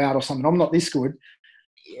blow out or something. I'm not this good.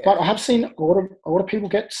 Yeah. But I have seen a lot of people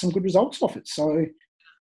get some good results off it. So,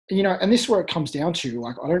 you know, and this is where it comes down to.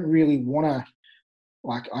 Like, I don't really want to.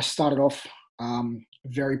 Like, I started off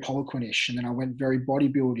very Poliquin-ish, and then I went very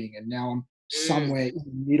bodybuilding, and now I'm somewhere in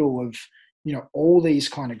the middle of, you know, all these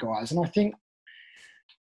kind of guys. And I think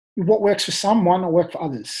what works for some might not work for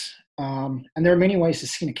others. And there are many ways to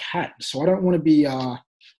skin a cat. So I don't want to be. I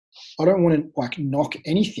don't want to like knock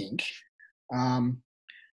anything.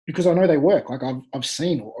 Because I know they work. Like I've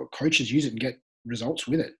seen coaches use it and get results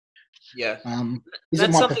with it. Yeah. Is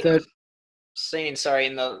it my preferred? Seen,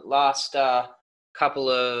 in the last couple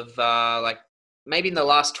of like maybe in the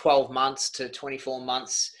last 12 months to 24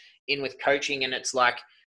 months in with coaching, and it's like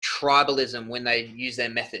tribalism when they use their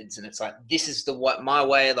methods, and it's like, this is my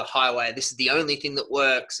way or the highway. This is the only thing that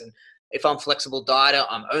works, and if I'm flexible dieter,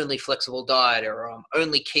 I'm only flexible dieter, or I'm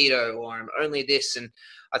only keto, or I'm only this. And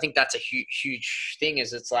I think that's a huge thing,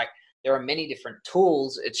 is it's like there are many different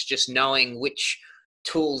tools. It's just knowing which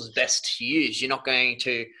tool's best to use. You're not going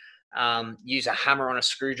to use a hammer on a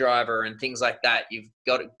screwdriver and things like that. You've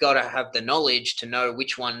got to have the knowledge to know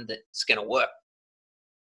which one that's going to work.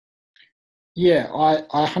 Yeah, I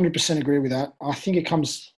 100% agree with that. I think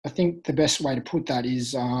the best way to put that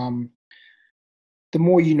is the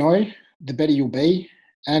more you know, the better you'll be.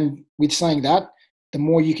 And with saying that, the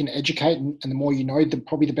more you can educate and the more you know,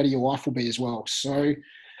 probably the better your life will be as well. So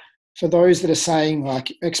for those that are saying,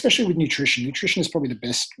 like, especially with nutrition is probably the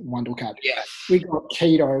best one to look at. Yeah. We got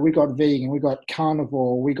keto, we got vegan, we got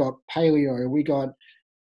carnivore, we got paleo, we got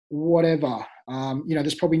whatever. You know,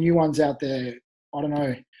 there's probably new ones out there. I don't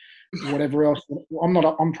know, whatever else.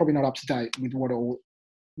 I'm probably not up to date with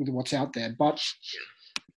what's out there. But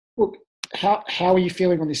look, how are you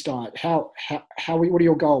feeling on this diet? What are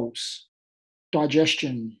your goals?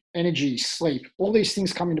 Digestion, energy, sleep, all these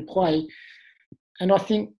things come into play. And I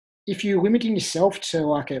think if you're limiting yourself to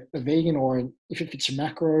like a vegan, or if it fits your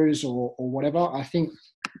macros or whatever, I think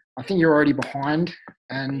you're already behind.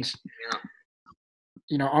 And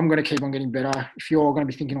you know, I'm going to keep on getting better. If you're going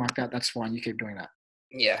to be thinking like that, that's fine. You keep doing that.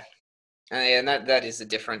 Yeah, and that is the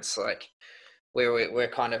difference. Like we're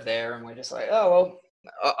kind of there, and we're just like, oh well.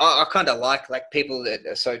 I kind of like people that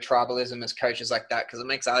are so tribalism as coaches like that, because it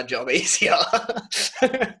makes our job easier.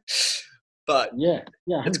 But yeah,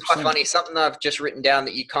 100%. It's quite funny. Something I've just written down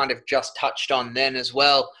that you kind of just touched on then as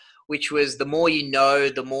well, which was the more you know,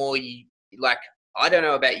 the more you like. I don't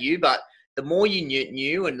know about you, but the more you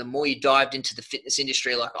knew and the more you dived into the fitness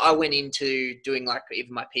industry. Like I went into doing like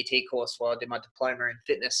even my PT course while I did my diploma in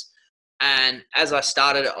fitness. And as I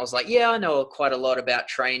started it, I was like, yeah, I know quite a lot about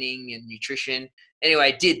training and nutrition.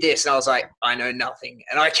 Anyway, did this, and I was like, I know nothing.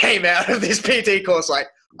 And I came out of this PT course like,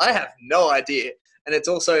 I have no idea. And it's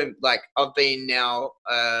also like, I've been now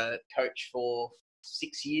a coach for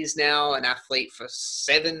 6 years now, an athlete for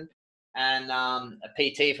 7, and a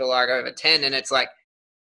PT for like over 10. And it's like,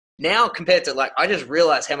 now compared to like, I just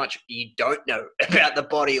realized how much you don't know about the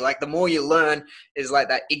body. Like the more you learn is like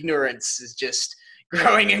that ignorance is just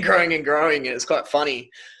growing and growing and growing. And it's quite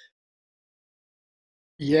funny.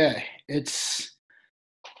 Yeah, it's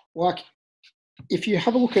like if you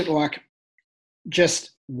have a look at like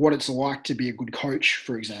just what it's like to be a good coach,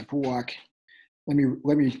 for example, like let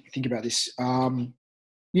me think about this.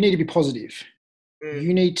 You need to be positive. Mm,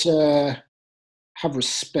 You need to have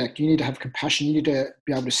respect. You need to have compassion. You need to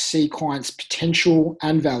be able to see clients' potential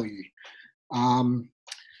and value. Um,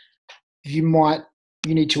 you might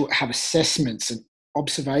you need to have assessments and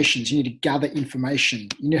observations. You need to gather information.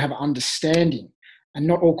 You need to have understanding. And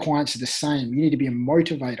not all clients are the same. You need to be a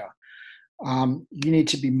motivator. You need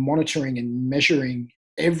to be monitoring and measuring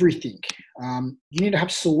everything. You need to have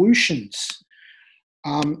solutions.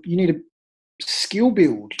 You need to skill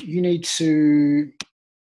build. You need to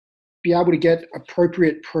be able to get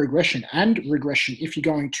appropriate progression and regression if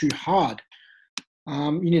you're going too hard.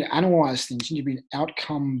 You need to analyze things. You need to be an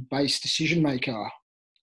outcome based decision maker.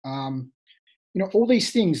 Um, all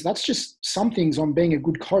these things, that's just some things on being a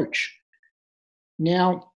good coach.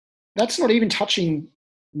 Now, that's not even touching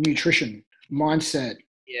nutrition, mindset,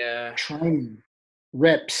 yeah. training,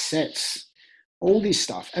 reps, sets, all this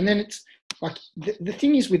stuff. And then it's like the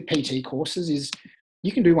thing is with PT courses is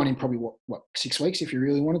you can do one in probably what 6 weeks if you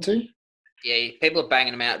really wanted to. Yeah, people are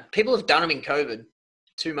banging them out. People have done them in COVID,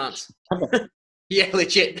 2 months. Have they? Yeah,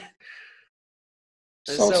 legit.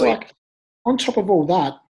 It's So it's so easy. like on top of all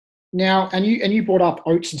that, now and you brought up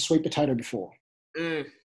oats and sweet potato before. Mm,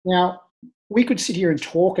 Now we could sit here and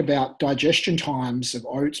talk about digestion times of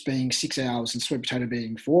oats being 6 hours and sweet potato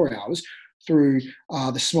being 4 hours through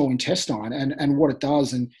the small intestine and what it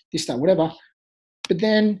does and this, that, whatever. But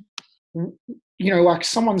then, like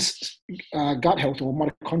someone's gut health or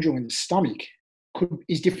mitochondrial in the stomach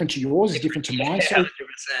is different to yours, is different to mine. yeah, So 100%.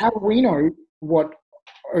 how do we know what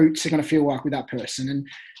oats are going to feel like with that person and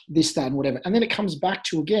this, that, and whatever? And then it comes back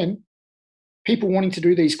to, again, people wanting to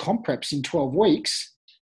do these comp preps in 12 weeks.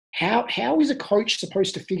 How is a coach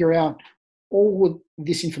supposed to figure out all of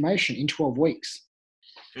this information in 12 weeks?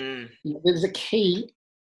 Mm, There's a key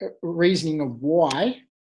reasoning of why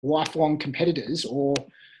lifelong competitors or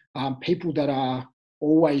people that are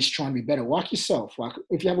always trying to be better, like yourself, like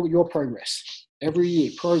if you have a look at your progress, every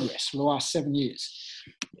year progress for the last 7 years,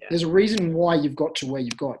 yeah. there's a reason why you've got to where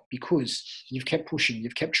you've got because you've kept pushing,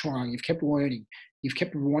 you've kept trying, you've kept learning, you've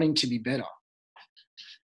kept wanting to be better.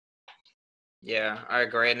 Yeah, I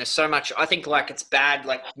agree. And there's so much, I think like it's bad,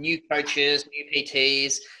 like new coaches, new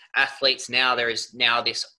PTs, athletes now, there is now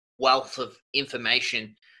this wealth of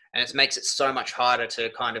information and it makes it so much harder to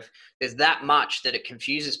kind of, there's that much that it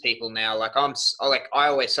confuses people now. Like like I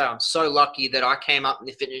always say, I'm so lucky that I came up in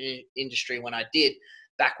the fitness industry when I did,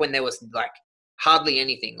 back when there was like hardly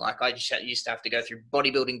anything. Like I just used to have to go through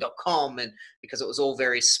bodybuilding.com and because it was all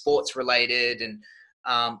very sports related and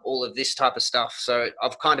all of this type of stuff. So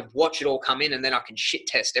I've kind of watched it all come in and then I can shit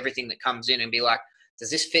test everything that comes in and be like, does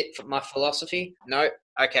this fit for my philosophy? No.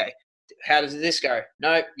 Okay. How does this go?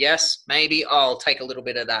 No. Yes. Maybe I'll take a little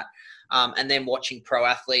bit of that. And then watching pro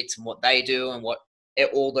athletes and what they do and what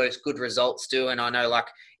all those good results do. And I know like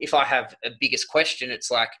if I have a biggest question, it's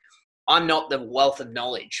like, I'm not the wealth of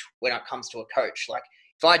knowledge when it comes to a coach. Like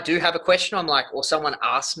if I do have a question, I'm like, or someone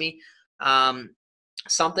asks me,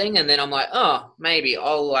 something and then I'm like, oh, maybe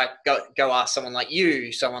I'll like go ask someone like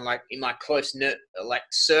you, someone like in my close knit like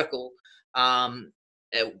circle.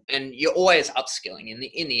 And you're always upskilling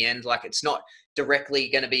in the end. Like it's not directly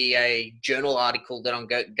going to be a journal article that I'm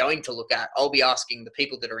going to look at. I'll be asking the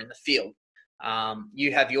people that are in the field.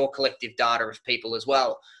 You have your collective data of people as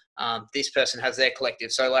well. This person has their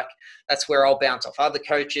collective. So like that's where I'll bounce off other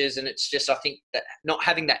coaches. And it's just, I think that not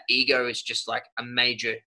having that ego is just like a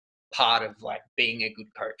major part of like being a good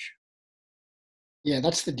coach. Yeah,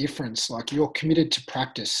 that's the difference. Like you're committed to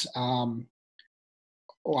practice,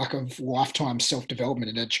 like of lifetime self-development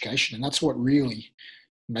and education. And that's what really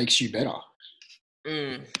makes you better.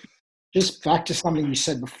 Mm, Just back to something you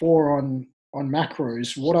said before on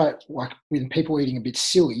macros, what I like with people eating a bit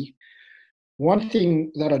silly, one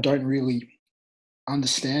thing that I don't really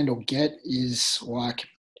understand or get is like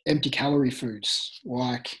empty calorie foods,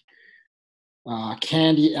 like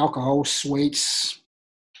candy, alcohol, sweets,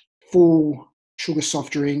 full sugar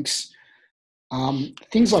soft drinks.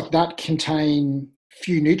 Things like that contain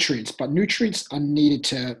few nutrients, but nutrients are needed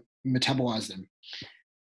to metabolize them.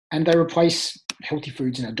 And they replace healthy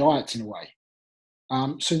foods in our diets in a way.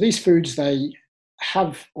 So these foods, they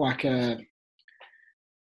have like an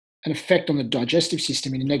effect on the digestive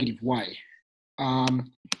system in a negative way.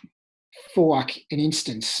 Um, for like an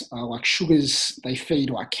instance, like sugars, they feed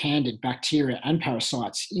like candid bacteria and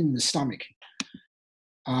parasites in the stomach.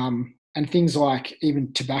 And things like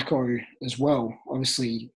even tobacco as well,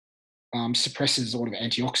 obviously suppresses a lot of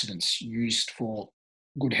antioxidants used for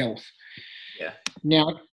good health. Yeah.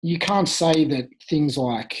 Now, you can't say that things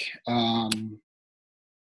like, I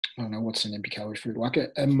don't know, what's an empty calorie food, like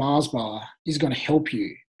a Mars bar is going to help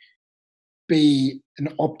you be an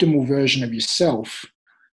optimal version of yourself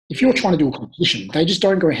if you're trying to do a competition. They just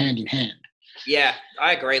don't go hand in hand. Yeah,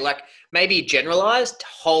 I agree. Like maybe generalized,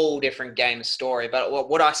 whole different game story. But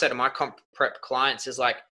what I say to my comp prep clients is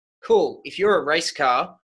like, cool, if you're a race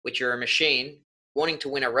car, which you're a machine, wanting to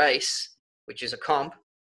win a race, which is a comp,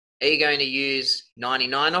 are you going to use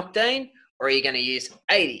 99 octane or are you going to use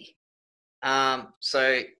 80?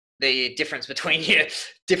 So the difference between your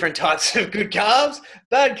different types of good carbs,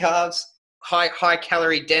 bad carbs, high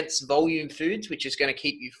calorie dense volume foods, which is going to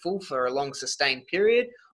keep you full for a long sustained period,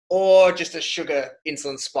 or just a sugar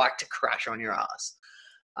insulin spike to crash on your ass.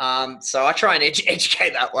 So I try and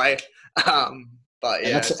educate that way. But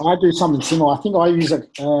yeah, I do something similar. I think I use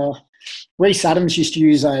Reese Adams used to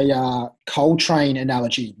use a coal train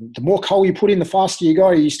analogy. The more coal you put in, the faster you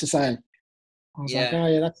go, he used to say. I was like, oh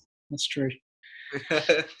yeah, that's true.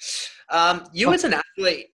 You as an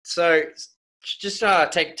athlete, so just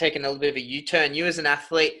taking a little bit of a U-turn, you as an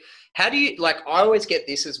athlete, how do you, like, I always get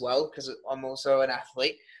this as well because I'm also an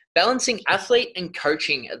athlete, balancing athlete and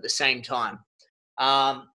coaching at the same time.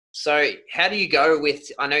 So how do you go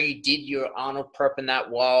with, I know you did your Arnold prep and that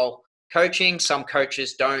while coaching. Some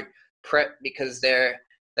coaches don't prep because they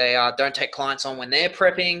don't take clients on when they're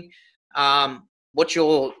prepping. What's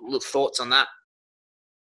your thoughts on that?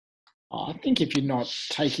 I think if you're not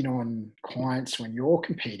taking on clients when you're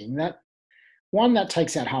competing, that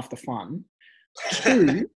takes out half the fun.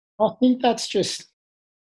 Two, I think that's just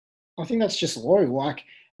low. Like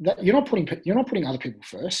that, you're not putting other people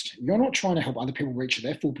first. You're not trying to help other people reach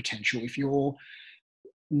their full potential if you're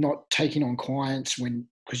not taking on clients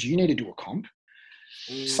because you need to do a comp.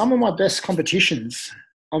 Some of my best competitions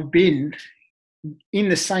I've been in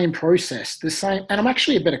the same process, and I'm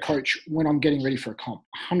actually a better coach when I'm getting ready for a comp.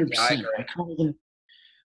 100%. Yeah,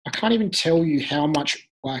 I can't even tell you how much,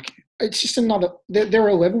 like, it's just another. There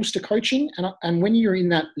are levels to coaching, and when you're in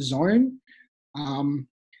that zone, and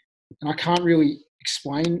I can't really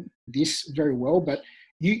explain this very well, but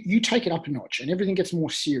you take it up a notch, and everything gets more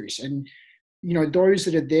serious. And those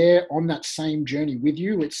that are there on that same journey with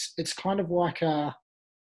you, it's kind of like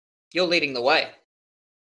you're leading the way.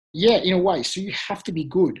 Yeah, in a way. So you have to be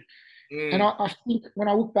good. And I think when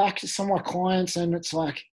I look back at some of my clients, and it's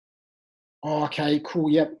like, oh, okay, cool,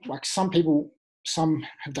 yep. Like some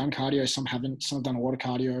have done cardio, some haven't. Some have done a lot of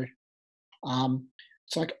cardio.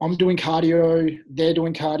 It's like I'm doing cardio, they're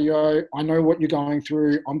doing cardio. I know what you're going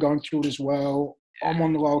through. I'm going through it as well. I'm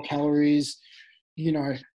on the lower calories,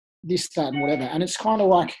 this, that, and whatever. And it's kind of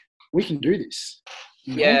like we can do this.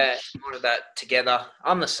 Yeah, more of that together.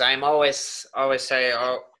 I'm the same. I always say,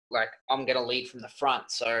 like I'm gonna lead from the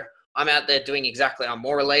front. So I'm out there doing exactly. I'm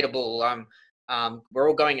more relatable. We're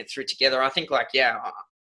all going it through together. I think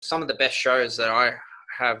some of the best shows that I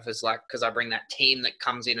have is like because I bring that team that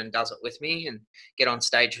comes in and does it with me and get on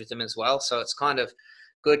stage with them as well. So it's kind of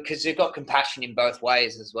good because you've got compassion in both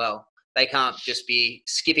ways as well. They can't just be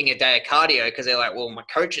skipping a day of cardio because they're like, well, my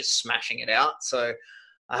coach is smashing it out. So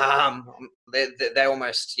they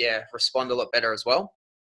almost respond a lot better as well.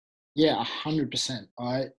 Yeah, 100%.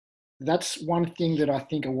 That's one thing that I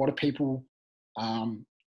think a lot of people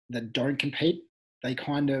that don't compete, they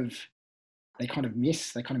kind of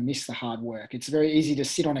miss the hard work. It's very easy to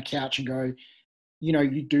sit on a couch and go,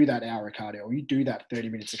 you do that hour of cardio, or you do that 30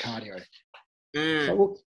 minutes of cardio. So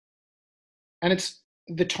look, and it's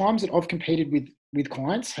the times that I've competed with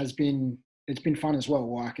clients it's been fun as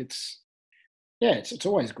well. Like it's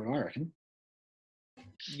always good, I reckon.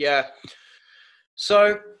 Yeah.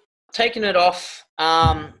 So taking it off,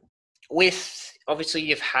 with obviously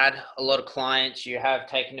you've had a lot of clients, you have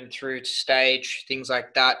taken them through to stage, things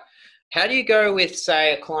like that. How do you go with,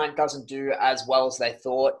 say, a client doesn't do as well as they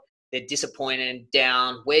thought, they're disappointed,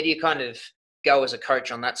 down? Where do you kind of go as a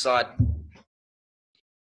coach on that side?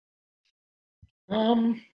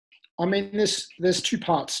 I mean, there's two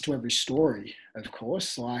parts to every story, of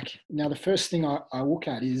course. Like now, the first thing I look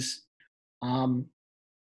at is,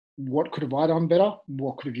 what could have I done better?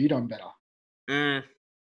 What could have you done better?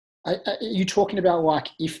 Are you talking about like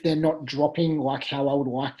if they're not dropping like how I would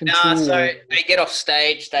like them to? So they get off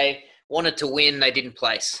stage, they wanted to win, they didn't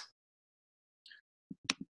place.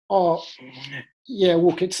 Oh, yeah.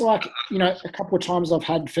 Look, it's like a couple of times I've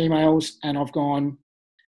had females and I've gone,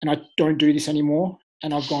 and I don't do this anymore,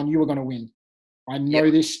 and I've gone, you are going to win. I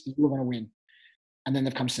know this, you are going to win, and then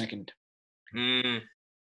they've come second. And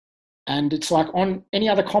it's like on any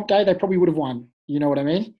other comp day, they probably would have won. You know what I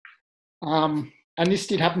mean? and this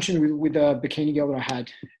did happen to me with a bikini girl that I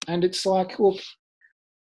had. And it's like, look,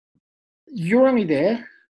 you're only there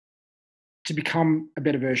to become a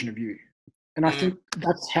better version of you. And I think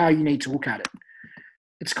that's how you need to look at it.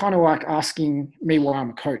 It's kind of like asking me why I'm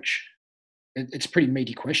a coach. It's a pretty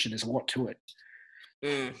meaty question. There's a lot to it.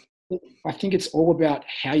 I think it's all about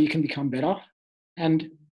how you can become better. And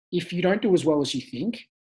if you don't do as well as you think,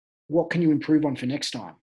 what can you improve on for next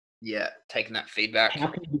time? Yeah, taking that feedback. How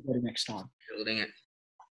can you do better next time? Building it.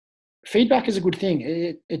 Feedback is a good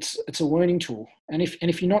thing. It's a learning tool. And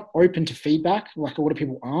if you're not open to feedback, like a lot of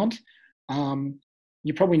people aren't,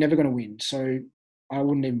 you're probably never going to win. So I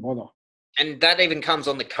wouldn't even bother. And that even comes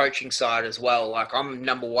on the coaching side as well. Like I'm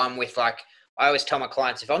number one with I always tell my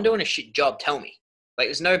clients, if I'm doing a shit job, tell me. Like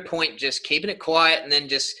there's no point just keeping it quiet and then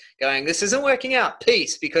just going, this isn't working out,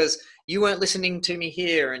 peace, because you weren't listening to me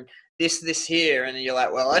here and this here. And then you're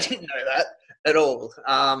like, well, I didn't know that at all.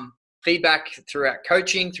 Feedback throughout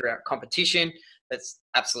coaching, throughout competition, that's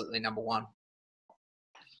absolutely number one.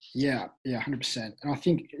 Yeah, 100%. And I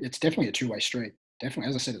think it's definitely a two-way street. Definitely,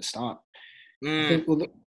 as I said at the start. I think,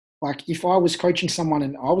 like, if I was coaching someone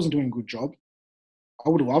and I wasn't doing a good job, I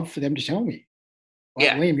would love for them to tell me, like,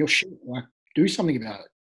 Liam, you're shit. Like, do something about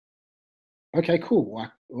it. Okay, cool.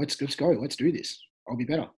 Like, let's go. Let's do this. I'll be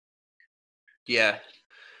better. Yeah.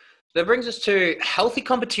 That brings us to healthy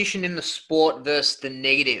competition in the sport versus the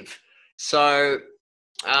negative. So,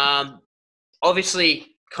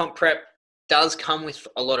 obviously, comp prep does come with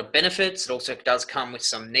a lot of benefits. It also does come with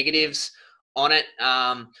some negatives on it.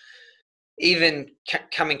 Even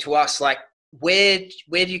coming to us, like, where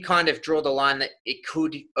do you kind of draw the line that it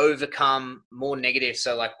could overcome more negative?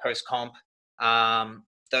 So, like post-comp,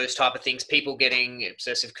 those type of things, people getting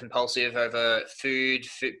obsessive compulsive over food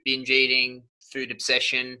binge eating, food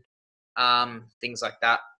obsession, things like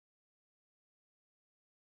that.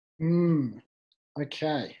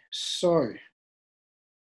 Okay. So,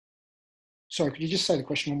 sorry, could you just say the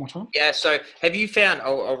question one more time? Yeah. So have you found,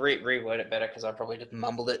 I'll reword it better because I probably just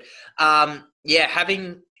mumbled it.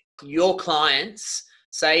 Having your clients,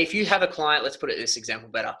 say if you have a client, let's put it this example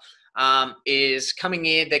better, is coming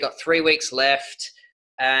in, they got 3 weeks left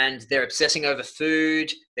and they're obsessing over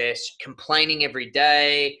food. They're complaining every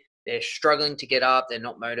day. They're struggling to get up. They're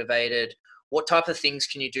not motivated. What type of things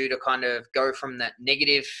can you do to kind of go from that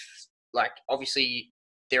negative? Like, obviously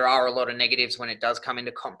there are a lot of negatives when it does come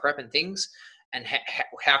into comp prep and things. And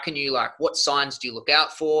how can you, like, what signs do you look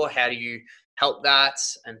out for? How do you help that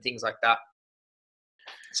and things like that?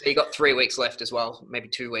 So you got 3 weeks left as well, maybe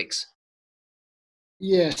 2 weeks.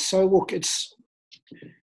 Yeah. So look, it's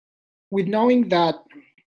with knowing that,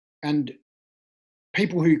 and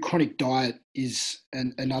people who chronic diet is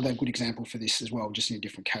another good example for this as well, just in a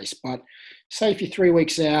different case. But say if you're 3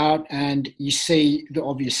 weeks out and you see the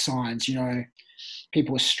obvious signs, you know,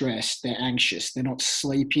 people are stressed, they're anxious, they're not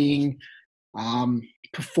sleeping,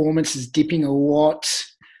 performance is dipping a lot,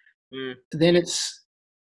 then it's,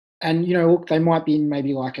 and, you know, look, they might be in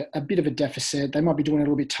maybe like a bit of a deficit. They might be doing it a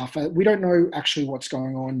little bit tougher. We don't know actually what's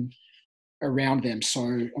going on around them. So,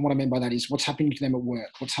 and what I mean by that is what's happening to them at work,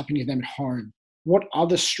 what's happening to them at home, what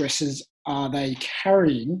other stresses are they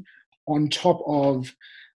carrying on top of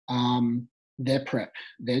their prep,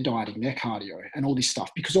 their dieting, their cardio, and all this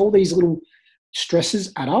stuff, because all these little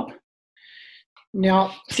stresses add up.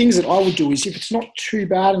 Now, things that I would do is, if it's not too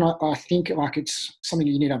bad, and I think like it's something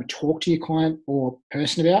you need to have a talk to your client or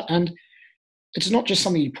person about, and it's not just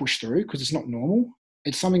something you push through because it's not normal.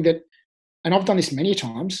 It's something that, and I've done this many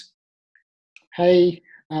times. Hey,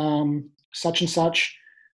 such and such,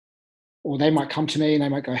 or they might come to me and they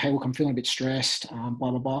might go, hey, look, I'm feeling a bit stressed,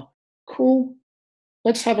 blah, blah, blah. Cool.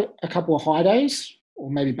 Let's have a couple of high days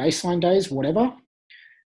or maybe baseline days, whatever.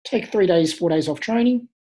 Take 3 days, 4 days off training.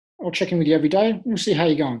 I'll check in with you every day. We'll see how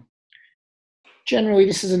you're going. Generally,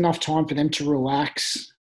 this is enough time for them to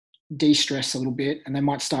relax, de-stress a little bit, and they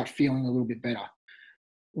might start feeling a little bit better.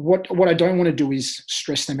 What I don't want to do is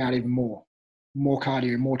stress them out even more. More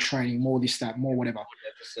cardio, more training, more this, that, more whatever.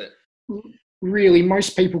 Really,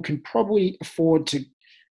 most people can probably afford to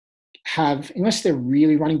have, unless they're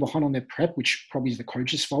really running behind on their prep, which probably is the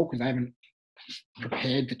coach's fault because they haven't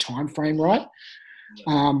prepared the time frame right,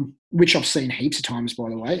 which I've seen heaps of times, by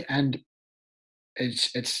the way, and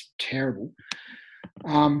it's terrible.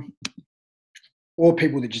 Or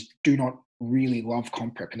people that just do not really love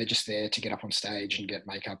comp prep and they're just there to get up on stage and get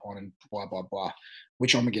makeup on and blah, blah, blah,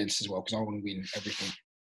 which I'm against as well because I want to win everything.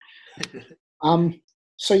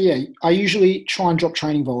 So yeah, I usually try and drop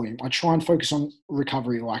training volume. I try and focus on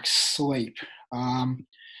recovery, like sleep, and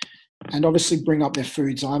obviously bring up their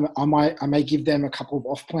foods. I may give them a couple of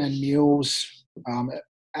off-plan meals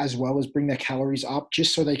as well as bring their calories up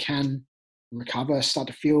just so they can recover, start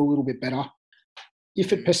to feel a little bit better.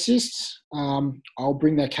 If it persists, I'll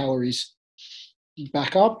bring their calories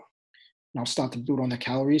back up and I'll start to build on their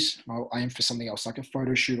calories. I'll aim for something else, like a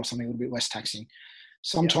photo shoot or something a little bit less taxing.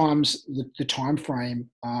 Sometimes the time frame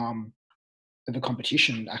of a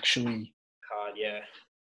competition actually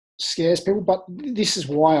scares people, but this is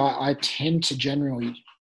why I tend to generally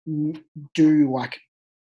do like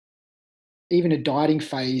even a dieting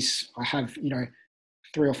phase. I have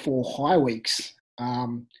 3 or 4 high weeks.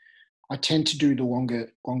 I tend to do the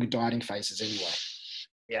longer dieting phases anyway.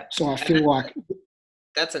 Yeah. So I feel like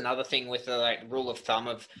that's another thing with the like rule of thumb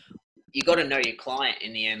of you got to know your client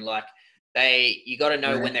in the end. Like you got to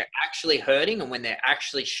know when they're actually hurting and when they're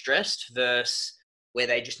actually stressed versus where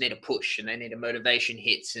they just need a push and they need a motivation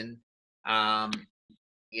hits. And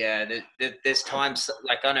there's times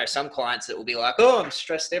like I know some clients that will be like, oh, I'm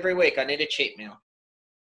stressed every week. I need a cheat meal.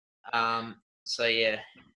 So yeah.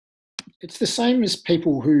 It's the same as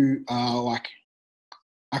people who are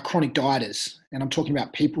chronic dieters, and I'm talking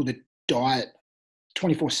about people that diet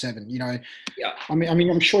 24/7. Yeah. I mean,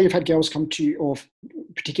 I'm sure you've had girls come to you, or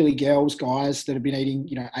particularly guys that have been eating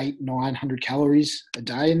 800-900 calories a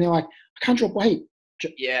day, and they're like, I can't drop weight.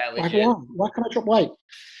 Yeah, like why can't I drop weight?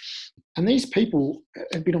 And these people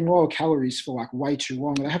have been on lower calories for like way too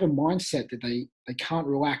long. They have a mindset that they can't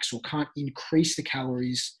relax or can't increase the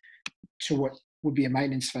calories to what would be a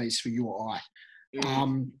maintenance phase for you or I.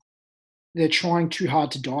 They're trying too hard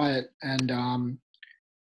to diet, and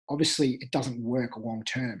obviously it doesn't work long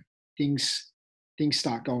term. Things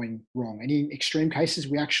start going wrong, and in extreme cases,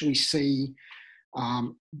 we actually see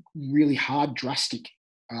really hard, drastic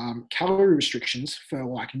calorie restrictions for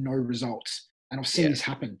like no results. And I've seen this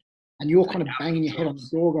happen. And you're kind of banging your head on the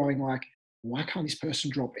door, going like, "Why can't this person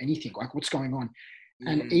drop anything? Like, what's going on?"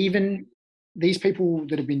 And even these people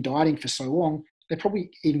that have been dieting for so long, they're probably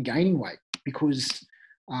even gaining weight because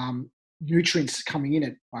nutrients coming in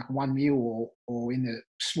at like one meal or in the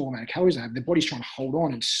small amount of calories they have, their body's trying to hold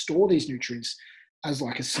on and store these nutrients as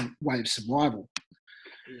like a way of survival.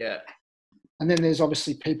 Yeah. And then there's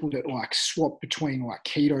obviously people that like swap between like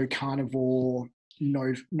keto, carnivore,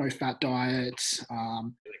 no fat diets.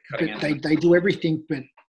 They do everything but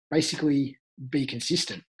basically be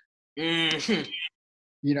consistent. Mm-hmm.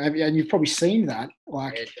 And you've probably seen that.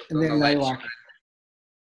 Like, and then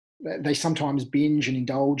they sometimes binge and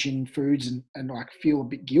indulge in foods and like feel a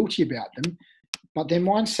bit guilty about them. But their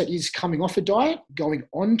mindset is coming off a diet, going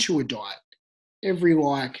onto a diet every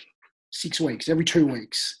like 6 weeks, every 2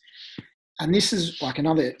 weeks. And this is like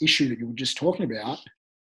another issue that you were just talking about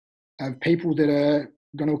of people that are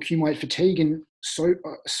going to accumulate fatigue and so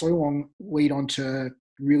long lead on to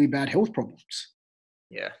really bad health problems.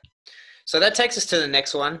 Yeah. So that takes us to the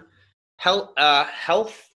next one,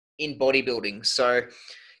 health in bodybuilding. So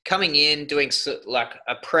coming in, doing like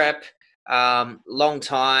a prep, long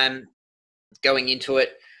time going into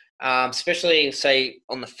it, especially say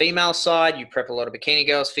on the female side, you prep a lot of bikini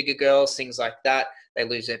girls, figure girls, things like that. They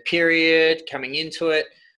lose their period coming into it.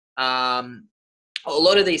 A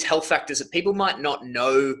lot of these health factors that people might not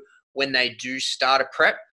know when they do start a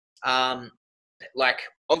prep. Like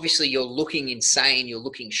obviously you're looking insane, you're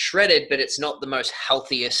looking shredded, but it's not the most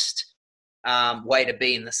healthiest way to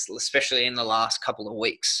be in this, especially in the last couple of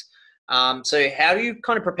weeks. So how do you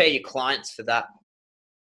kind of prepare your clients for that?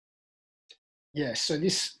 Yeah, so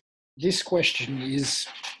this question is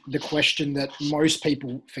the question that most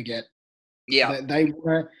people forget. Yeah, they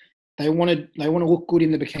want to look good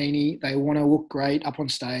in the bikini. They want to look great up on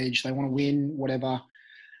stage. They want to win, whatever.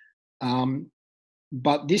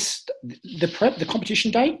 But the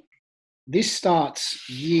competition date, this starts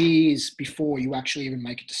years before you actually even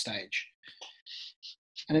make it to stage,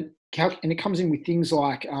 and it comes in with things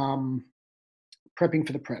like prepping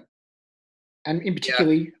for the prep, and in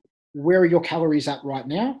particularly, where are your calories at right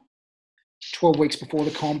now? 12 weeks before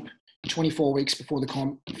the comp, 24 weeks before the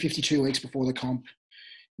comp, 52 weeks before the comp,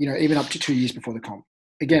 even up to 2 years before the comp.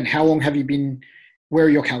 Again, how long have you been, where are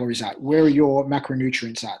your calories at? Where are your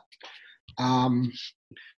macronutrients at? Are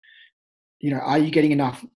you getting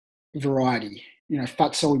enough variety?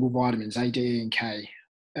 Fat soluble vitamins, A, D, and K.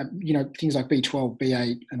 Things like B12,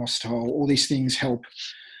 B8, and inositol. All these things help.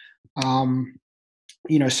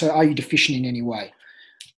 So are you deficient in any way?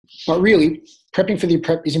 But really, prepping for the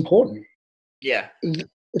prep is important. Yeah.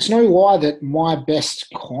 It's no lie that my best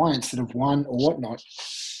clients that have won or whatnot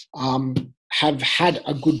have had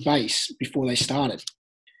a good base before they started.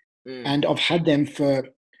 And I've had them for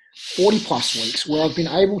 40 plus weeks where I've been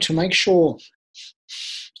able to make sure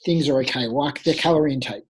things are okay, like their calorie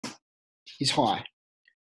intake is high.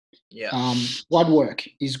 Yeah. Blood work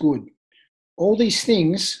is good. All these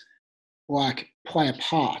things like play a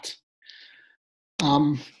part.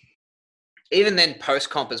 Even then post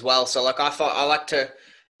comp as well. So like I like to,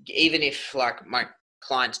 even if like my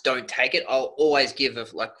clients don't take it, I'll always give a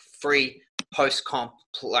like free post comp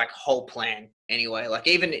like whole plan anyway. Like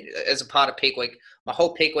even as a part of peak week, my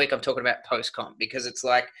whole peak week I'm talking about post comp, because it's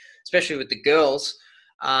like, especially with the girls,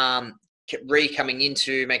 coming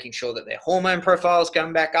into making sure that their hormone profiles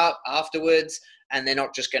come back up afterwards, and they're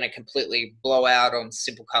not just going to completely blow out on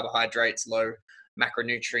simple carbohydrates, low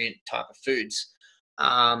macronutrient type of foods.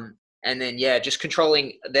 And then, yeah, just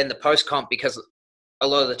controlling then the post comp, because a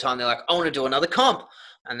lot of the time they're like, I want to do another comp.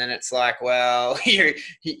 And then it's like, well,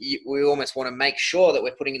 we almost want to make sure that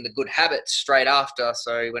we're putting in the good habits straight after,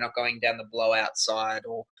 so we're not going down the blowout side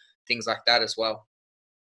or things like that as well.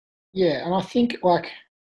 Yeah, and I think like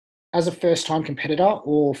as a first time competitor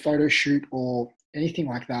or photo shoot or anything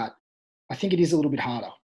like that, I think it is a little bit harder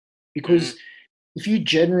because if you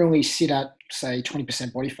generally sit at say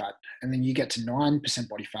 20% body fat and then you get to 9%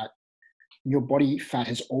 body fat, and your body fat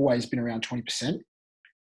has always been around 20%,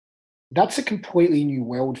 that's a completely new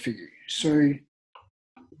world for you. So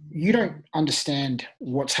you don't understand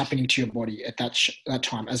what's happening to your body at that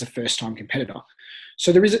time as a first time competitor.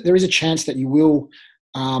 So there is a chance that you will,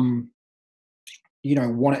 want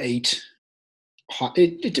to eat.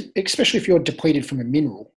 Especially if you're depleted from a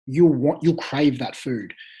mineral, you'll crave that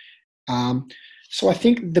food. So I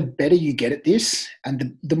think the better you get at this,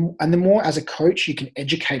 and the more as a coach you can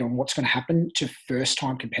educate on what's going to happen to first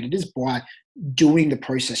time competitors by doing the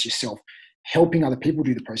process yourself, helping other people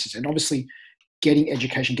do the process, and obviously getting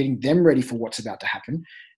education, getting them ready for what's about to happen,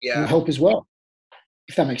 will help as well,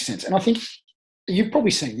 if that makes sense. And I think you've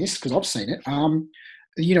probably seen this because I've seen it.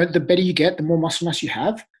 The better you get, the more muscle mass you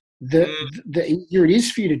have, the easier it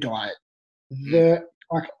is for you to diet.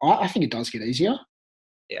 I think it does get easier.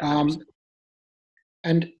 Yeah.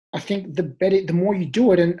 And I think the more you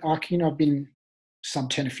do it, and I've been sub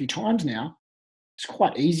 10 a few times now, it's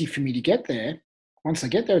quite easy for me to get there. Once I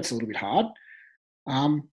get there, it's a little bit hard.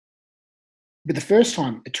 But the first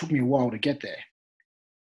time, it took me a while to get there.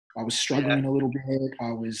 I was struggling a little bit.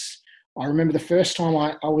 I remember the first time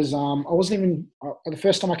I wasn't even, the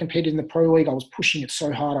first time I competed in the pro league, I was pushing it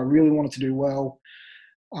so hard. I really wanted to do well.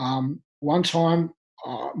 One time,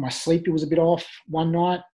 my sleep was a bit off one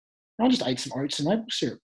night. And I just ate some oats and maple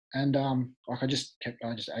syrup. And I just ate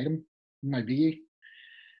them, no biggie.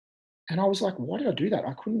 And I was like, why did I do that?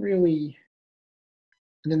 I couldn't really.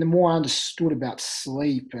 And then the more I understood about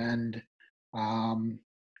sleep and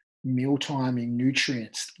meal timing,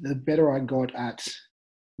 nutrients, the better I got at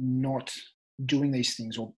not doing these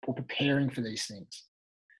things or preparing for these things.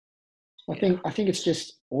 I think it's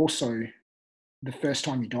just also the first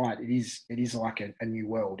time you diet, it is like a new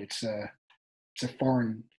world. It's a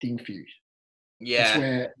foreign thing for you. Yeah. It's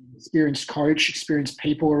where experienced coach, experienced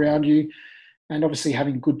people around you, and obviously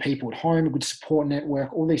having good people at home, a good support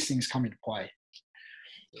network, all these things come into play.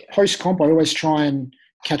 Yeah. Post comp, I always try and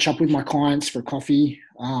catch up with my clients for a coffee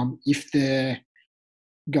if they're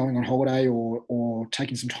going on holiday or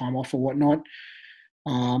taking some time off or whatnot,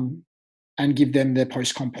 and give them their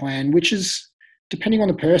post comp plan, which is depending on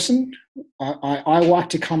the person. I like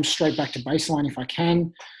to come straight back to baseline if I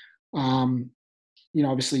can.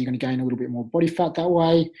 Obviously you're going to gain a little bit more body fat that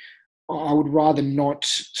way. I would rather not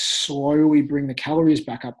slowly bring the calories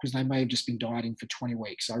back up because they may have just been dieting for 20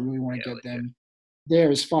 weeks. I really want to get them there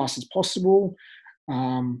as fast as possible.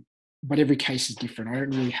 But every case is different. I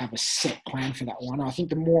don't really have a set plan for that one. I think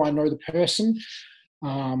the more I know the person,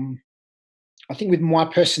 I think with my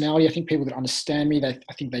personality, I think people that understand me,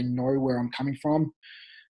 I think they know where I'm coming from.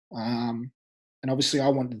 And obviously I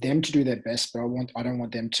want them to do their best, but I don't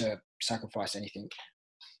want them to sacrifice anything.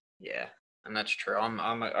 Yeah, and that's true.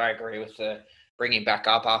 I agree with the bringing back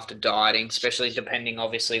up after dieting, especially depending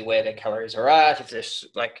obviously where their calories are at. If they're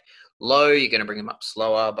like low, you're going to bring them up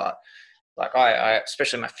slower. But like I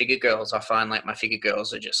especially my figure girls, I find like my figure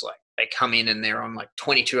girls are just like, they come in and they're on like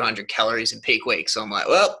 2,200 calories in peak week. So I'm like,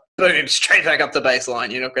 well, boom, straight back up the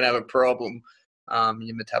baseline. You're not going to have a problem,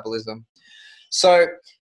 your metabolism. So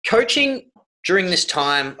coaching during this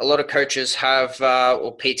time, a lot of coaches have,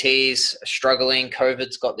 or PTs are struggling.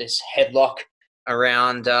 COVID's got this headlock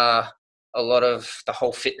around a lot of the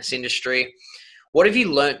whole fitness industry. What have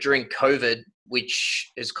you learnt during COVID,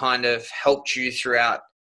 which has kind of helped you throughout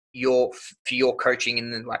for your coaching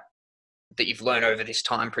and then like that you've learned over this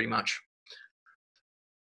time pretty much?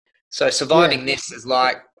 So surviving this is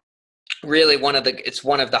like really it's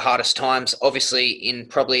one of the hardest times, obviously, in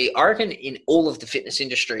probably, I reckon, in all of the fitness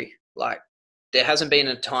industry. Like there hasn't been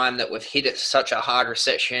a time that we've hit such a hard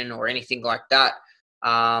recession or anything like that.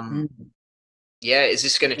 Um, Mm. yeah, is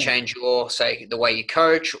this going to Yeah. change your, say, the way you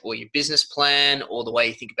coach or your business plan or the way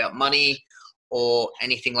you think about money or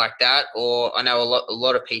anything like that? Or I know a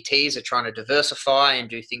lot of PTs are trying to diversify and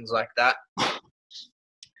do things like that.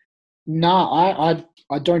 No,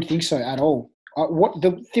 I don't think so at all. What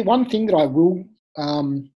the one thing that I will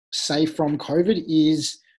say from COVID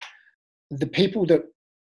is the people that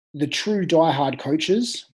the true diehard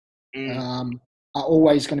coaches Mm, are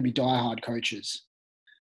always going to be diehard coaches.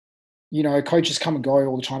 You know, coaches come and go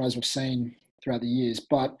all the time, as we've seen throughout the years.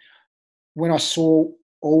 But when I saw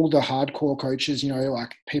all the hardcore coaches, you know,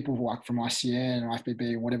 like people like from ICN and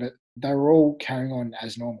IFBB or whatever, they were all carrying on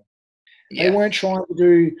as normal. They yeah. weren't trying to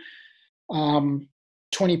do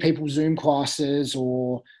 20 people Zoom classes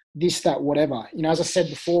or this, that, whatever. You know, as I said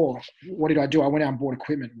before, what did I do? I went out and bought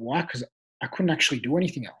equipment. Why? Because I couldn't actually do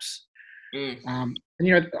anything else. Mm, And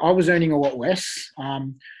you know, I was earning a lot less.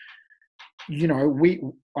 You know, we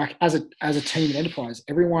like as a team and enterprise,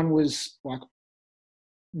 everyone was like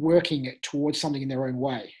working towards something in their own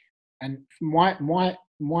way. And my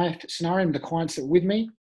scenario and the clients that were with me,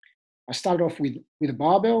 I started off with a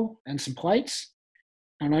barbell and some plates,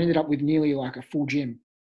 and I ended up with nearly like a full gym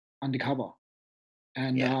undercover.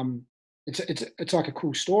 And yeah. it's like a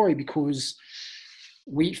cool story because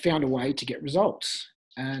we found a way to get results,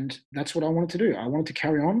 and that's what I wanted to do. I wanted to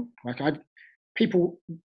carry on. Like I people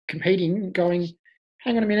competing, going,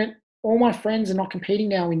 hang on a minute, all my friends are not competing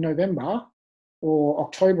now in November or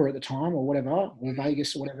October at the time or whatever, or Mm,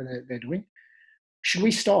 Vegas or whatever they're doing. Should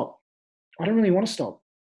we stop? I don't really want to stop.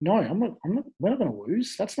 No, I'm not. We're not going to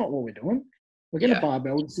lose. That's not what we're doing. We're getting a yeah.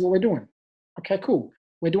 barbell. This is what we're doing. Okay, cool.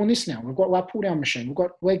 We're doing this now. We've got lat pull down machine. We've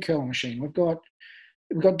got leg curl machine. We've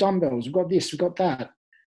got dumbbells. We've got this. We've got that.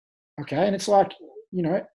 Okay, and it's like, you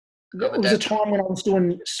know, Cover it was a that. time when I was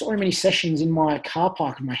doing so many sessions in my car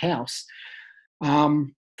park of my house.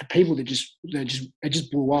 For people that it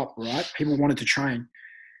just blew up. Right, people wanted to train.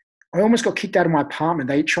 I almost got kicked out of my apartment.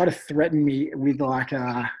 They tried to threaten me with like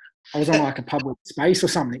I was on like a public space or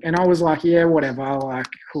something, and I was like, yeah, whatever, like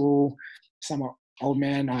cool. Some old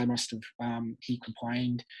man, I must have he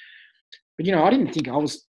complained, but you know, I didn't think I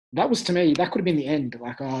was. That was to me, that could have been the end.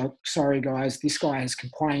 Like, oh, sorry guys, this guy has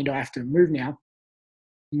complained. I have to move now.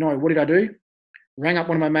 No, what did I do? Rang up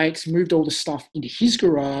one of my mates, moved all the stuff into his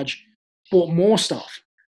garage, bought more stuff,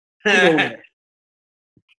 put it all there.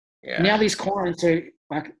 Now Yeah. these clients are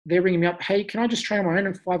like, they're ringing me up, hey, can I just train on my own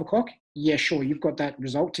at 5 o'clock? Yeah, sure. You've got that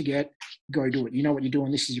result to get. Go do it. You know what you're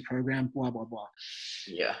doing. This is your program, blah, blah, blah.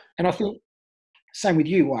 Yeah. And I think same with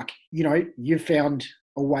you, like, you know, you've found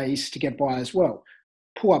a ways to get by as well.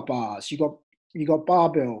 Pull up bars, you got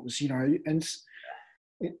barbells, you know, and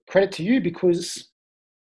credit to you because,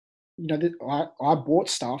 you know, I bought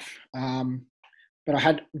stuff, but I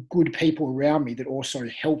had good people around me that also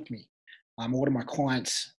helped me. A lot of my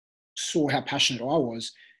clients saw how passionate I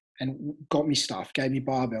was and got me stuff, gave me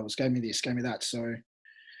barbells, gave me this, gave me that. So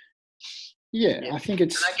yeah, Yeah. I think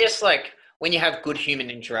And I it's guess like when you have good human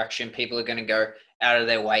interaction, people are going to go out of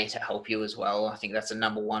their way to help you as well. I think that's the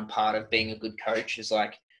number one part of being a good coach is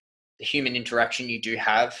like the human interaction you do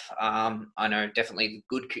have. I know definitely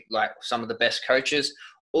the like some of the best coaches,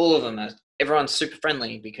 all of them are, everyone's super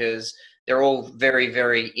friendly because they're all very,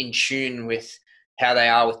 very in tune with how they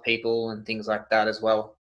are with people and things like that as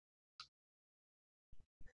well.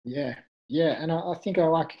 yeah, yeah, and I think I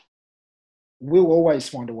like we'll always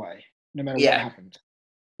find a way, no matter what Yeah. happens.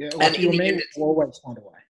 Yeah, And like you in and the me, end, we'll always find a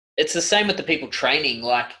way. it's the same with the people training.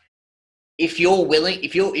 Like if you're willing,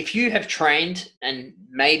 if you have trained and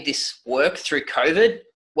made this work through COVID,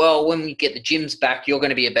 well, when we get the gyms back, you're going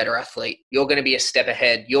to be a better athlete. You're going to be a step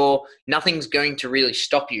ahead. Nothing's going to really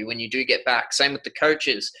stop you when you do get back. Same with the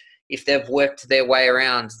coaches. If they've worked their way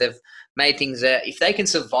around, they've made things out. If they can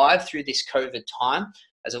survive through this COVID time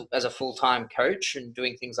as a full-time coach and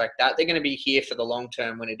doing things like that, they're going to be here for the long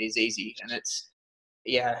term when it is easy. And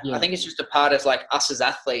yeah, I Yeah, think it's just a part of like us as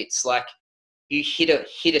athletes, like you hit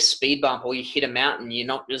a speed bump or you hit a mountain, you're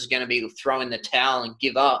not just going to be throwing the towel and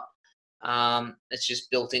give up. It's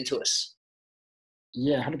just built into us.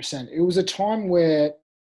 yeah, 100%. It was a time where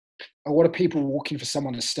a lot of people were looking for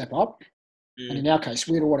someone to step up, and Mm, in our case,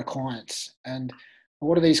 we had a lot of clients, and a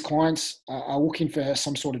lot of these clients are looking for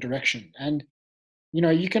some sort of direction. And you know,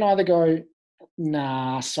 you can either go,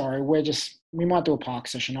 nah, sorry, we might do a park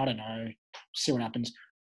session. I don't know, see what happens.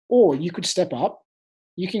 Or you could step up.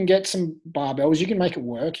 You can get some barbells. You can make it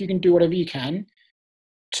work. You can do whatever you can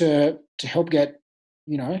to help get,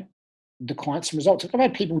 you know, the client some results. I've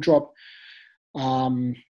had people drop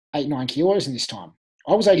um, 8, 9 kilos in this time.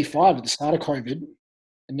 I was 85 at the start of COVID,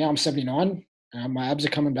 and now I'm 79. My abs are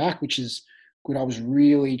coming back, which is good. I was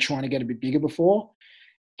really trying to get a bit bigger before,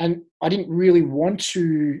 and I didn't really want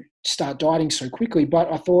to start dieting so quickly.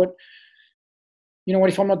 But I thought, you know what?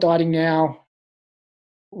 If I'm not dieting now,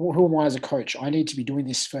 who am I as a coach? I need to be doing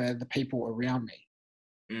this for the people around me.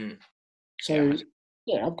 Mm. So,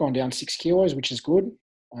 yeah, I've gone down 6 kilos, which is good.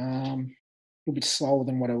 A little bit slower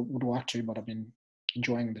than what I would like to, but I've been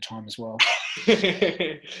enjoying the time as well.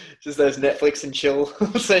 Just those Netflix and chill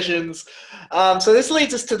sessions. So this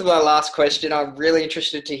leads us to my last question. I'm really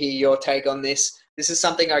interested to hear your take on this. This is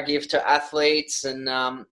something I give to athletes and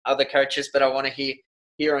other coaches, but I want to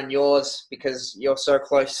hear on yours because you're so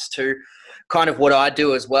close to kind of what I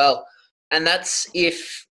do as well. And that's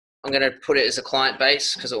if I'm going to put it as a client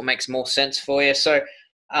base because it makes more sense for you. So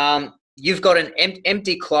you've got an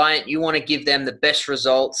empty client. You want to give them the best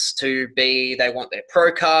results to be, they want their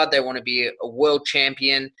pro card, they want to be a world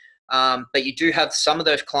champion. But you do have some of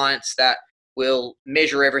those clients that will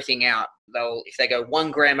measure everything out. If they go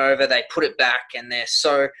 1 gram over, they put it back and they're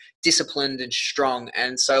so disciplined and strong.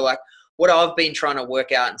 And so like what I've been trying to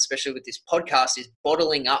work out, and especially with this podcast, is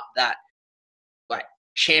bottling up that like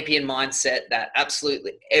champion mindset, that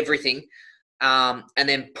absolutely everything, and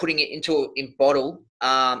then putting it in bottle,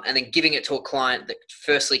 and then giving it to a client that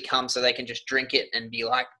firstly comes so they can just drink it and be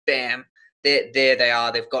like, bam, there they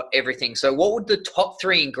are. They've got everything. So what would the top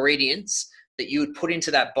 3 ingredients that you would put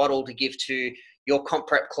into that bottle to give to your comp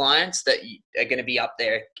prep clients that are going to be up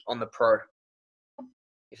there on the pro,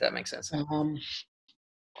 if that makes sense?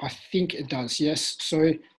 I think it does, yes.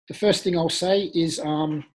 So the first thing I'll say is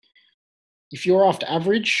if you're after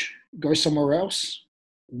average, go somewhere else.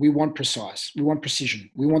 We want precise. We want precision.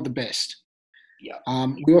 We want the best. Yeah.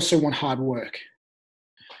 We also want hard work.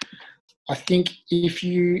 I think if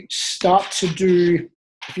you start to do,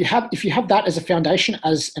 if you have that as a foundation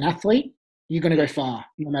as an athlete, you're going to go far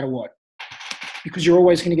no matter what, because you're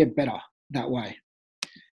always going to get better that way.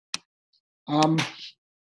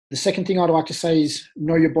 The second thing I'd like to say is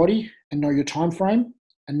know your body and know your time frame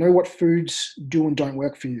and know what foods do and don't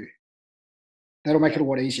work for you. That'll make it a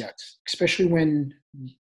lot easier, especially when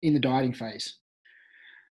in the dieting phase.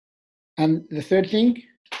 And the third thing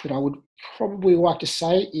that I would probably like to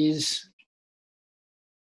say is,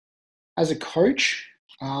 as a coach,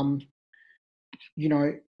 know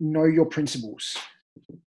your principles.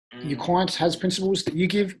 Your clients has principles that you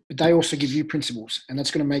give, but they also give you principles, and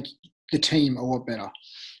that's going to make the team a lot better.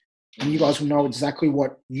 And you guys will know exactly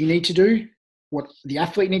what you need to do, what the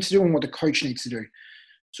athlete needs to do, and what the coach needs to do.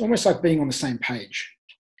 It's almost like being on the same page.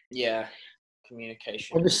 Yeah,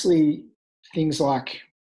 communication. Obviously, things like,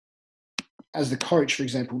 as the coach, for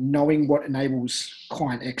example, knowing what enables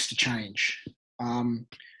client X to change,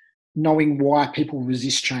 knowing why people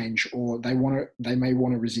resist change or they may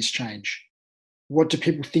want to resist change. What do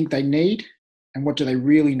people think they need, and what do they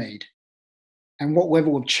really need? And what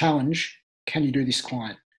level of challenge can you do this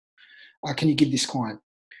client? Can you give this client?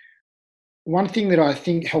 One thing that I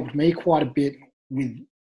think helped me quite a bit with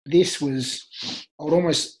this was I would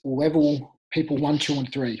almost level people 1, 2,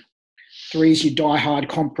 and 3. 3 is your die-hard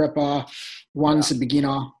comp prepper, 1's a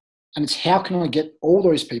beginner, and it's how can I get all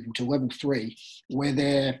those people to level 3 where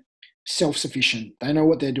they're self-sufficient, they know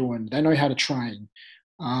what they're doing, they know how to train.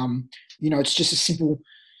 It's just a simple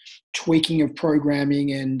tweaking of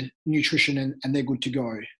programming and nutrition, and they're good to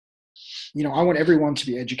go. I want everyone to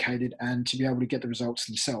be educated and to be able to get the results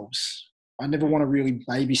themselves. I never want to really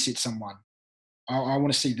babysit someone. I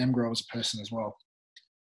want to see them grow as a person as well.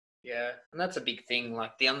 Yeah, and that's a big thing.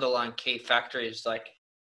 Like the underlying key factor is like,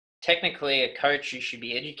 technically a coach, you should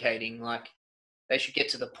be educating. Like they should get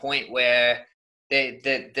to the point where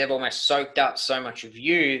they've almost soaked up so much of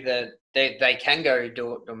you that they can go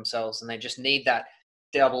do it themselves, and they just need that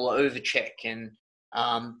double over check. And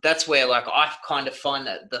that's where like I kind of find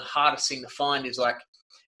that the hardest thing to find is like,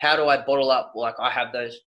 how do I bottle up? Like I have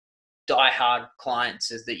those die-hard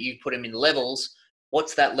clients is that you put them in levels.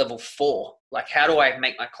 What's that level 4? Like, how do I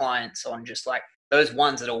make my clients on just like those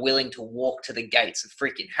ones that are willing to walk to the gates of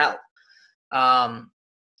freaking hell?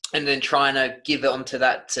 And then trying to give onto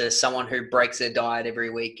that to someone who breaks their diet every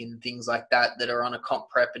week and things like that are on a comp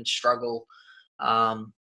prep and struggle.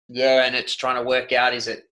 And it's trying to work out, is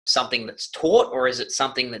it something that's taught or is it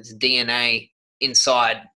something that's DNA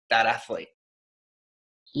inside that athlete?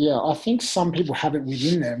 Yeah, I think some people have it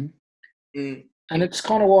within them. And it's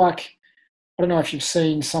kind of like, I don't know if you've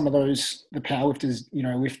seen some of those, the powerlifters,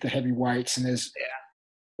 lift the heavy weights, and there's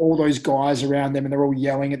all those guys around them and they're all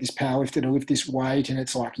yelling at this powerlifter to lift this weight. And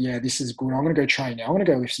it's like, yeah, this is good. I'm going to go train now. I'm going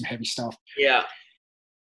to go lift some heavy stuff. Yeah.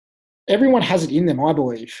 Everyone has it in them, I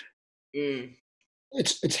believe.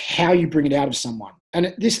 it's how you bring it out of someone.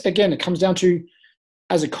 And this, again, it comes down to,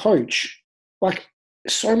 as a coach, like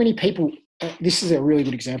so many people, this is a really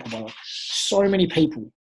good example, by the way. So many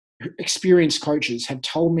people, experienced coaches, have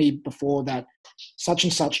told me before that such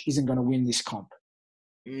and such isn't going to win this comp.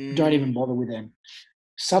 Don't even bother with them.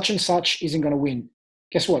 Such and such isn't going to win.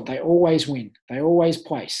 Guess what? They always win. They always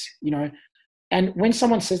place, And when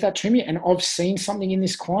someone says that to me, and I've seen something in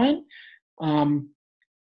this client,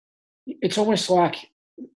 it's almost like,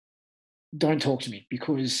 don't talk to me,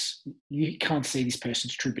 because you can't see this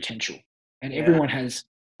person's true potential. And everyone has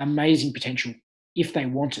amazing potential if they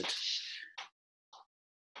want it.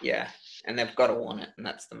 Yeah, and they've got to want it, and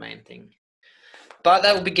that's the main thing. But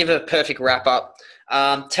that will give a perfect wrap up.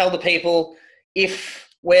 Tell the people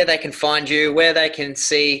where they can find you, where they can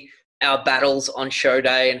see our battles on show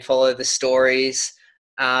day and follow the stories,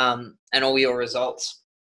 and all your results.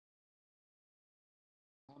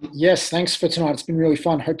 Yes, thanks for tonight. It's been really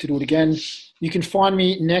fun. Hope to do it again. You can find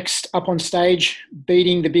me next up on stage,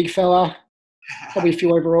 beating the big fella, probably a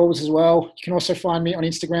few overalls as well. You can also find me on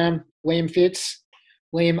Instagram, Liam Fitz,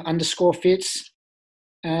 Liam_Fitz.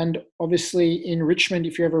 And obviously in Richmond,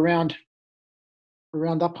 if you're ever around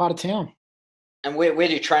that part of town. And where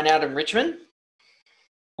do you train out in Richmond?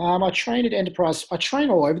 I train at Enterprise. I train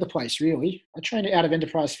all over the place, really. I train out of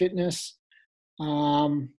Enterprise Fitness.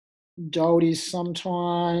 Doherty's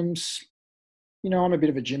sometimes. I'm a bit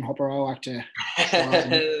of a gym hopper. I like to.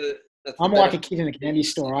 I'm like a kid in a candy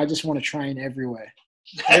store. I just want to train everywhere.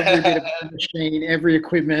 Every bit of machine, every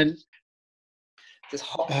equipment. Just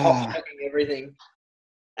hopping everything.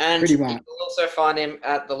 And you can also find him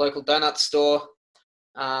at the local donut store.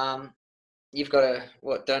 You've got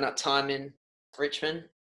donut time in Richmond?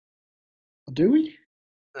 Do we?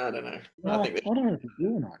 I don't know. I don't know if we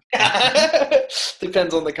do or not.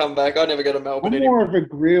 Depends on the comeback. I never go to Melbourne. I'm more of a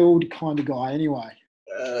grilled kind of guy anyway.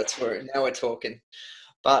 That's where now we're talking.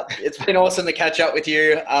 But it's been awesome to catch up with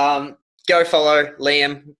you. Go follow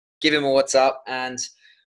Liam, give him a what's up, and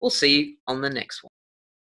we'll see you on the next one.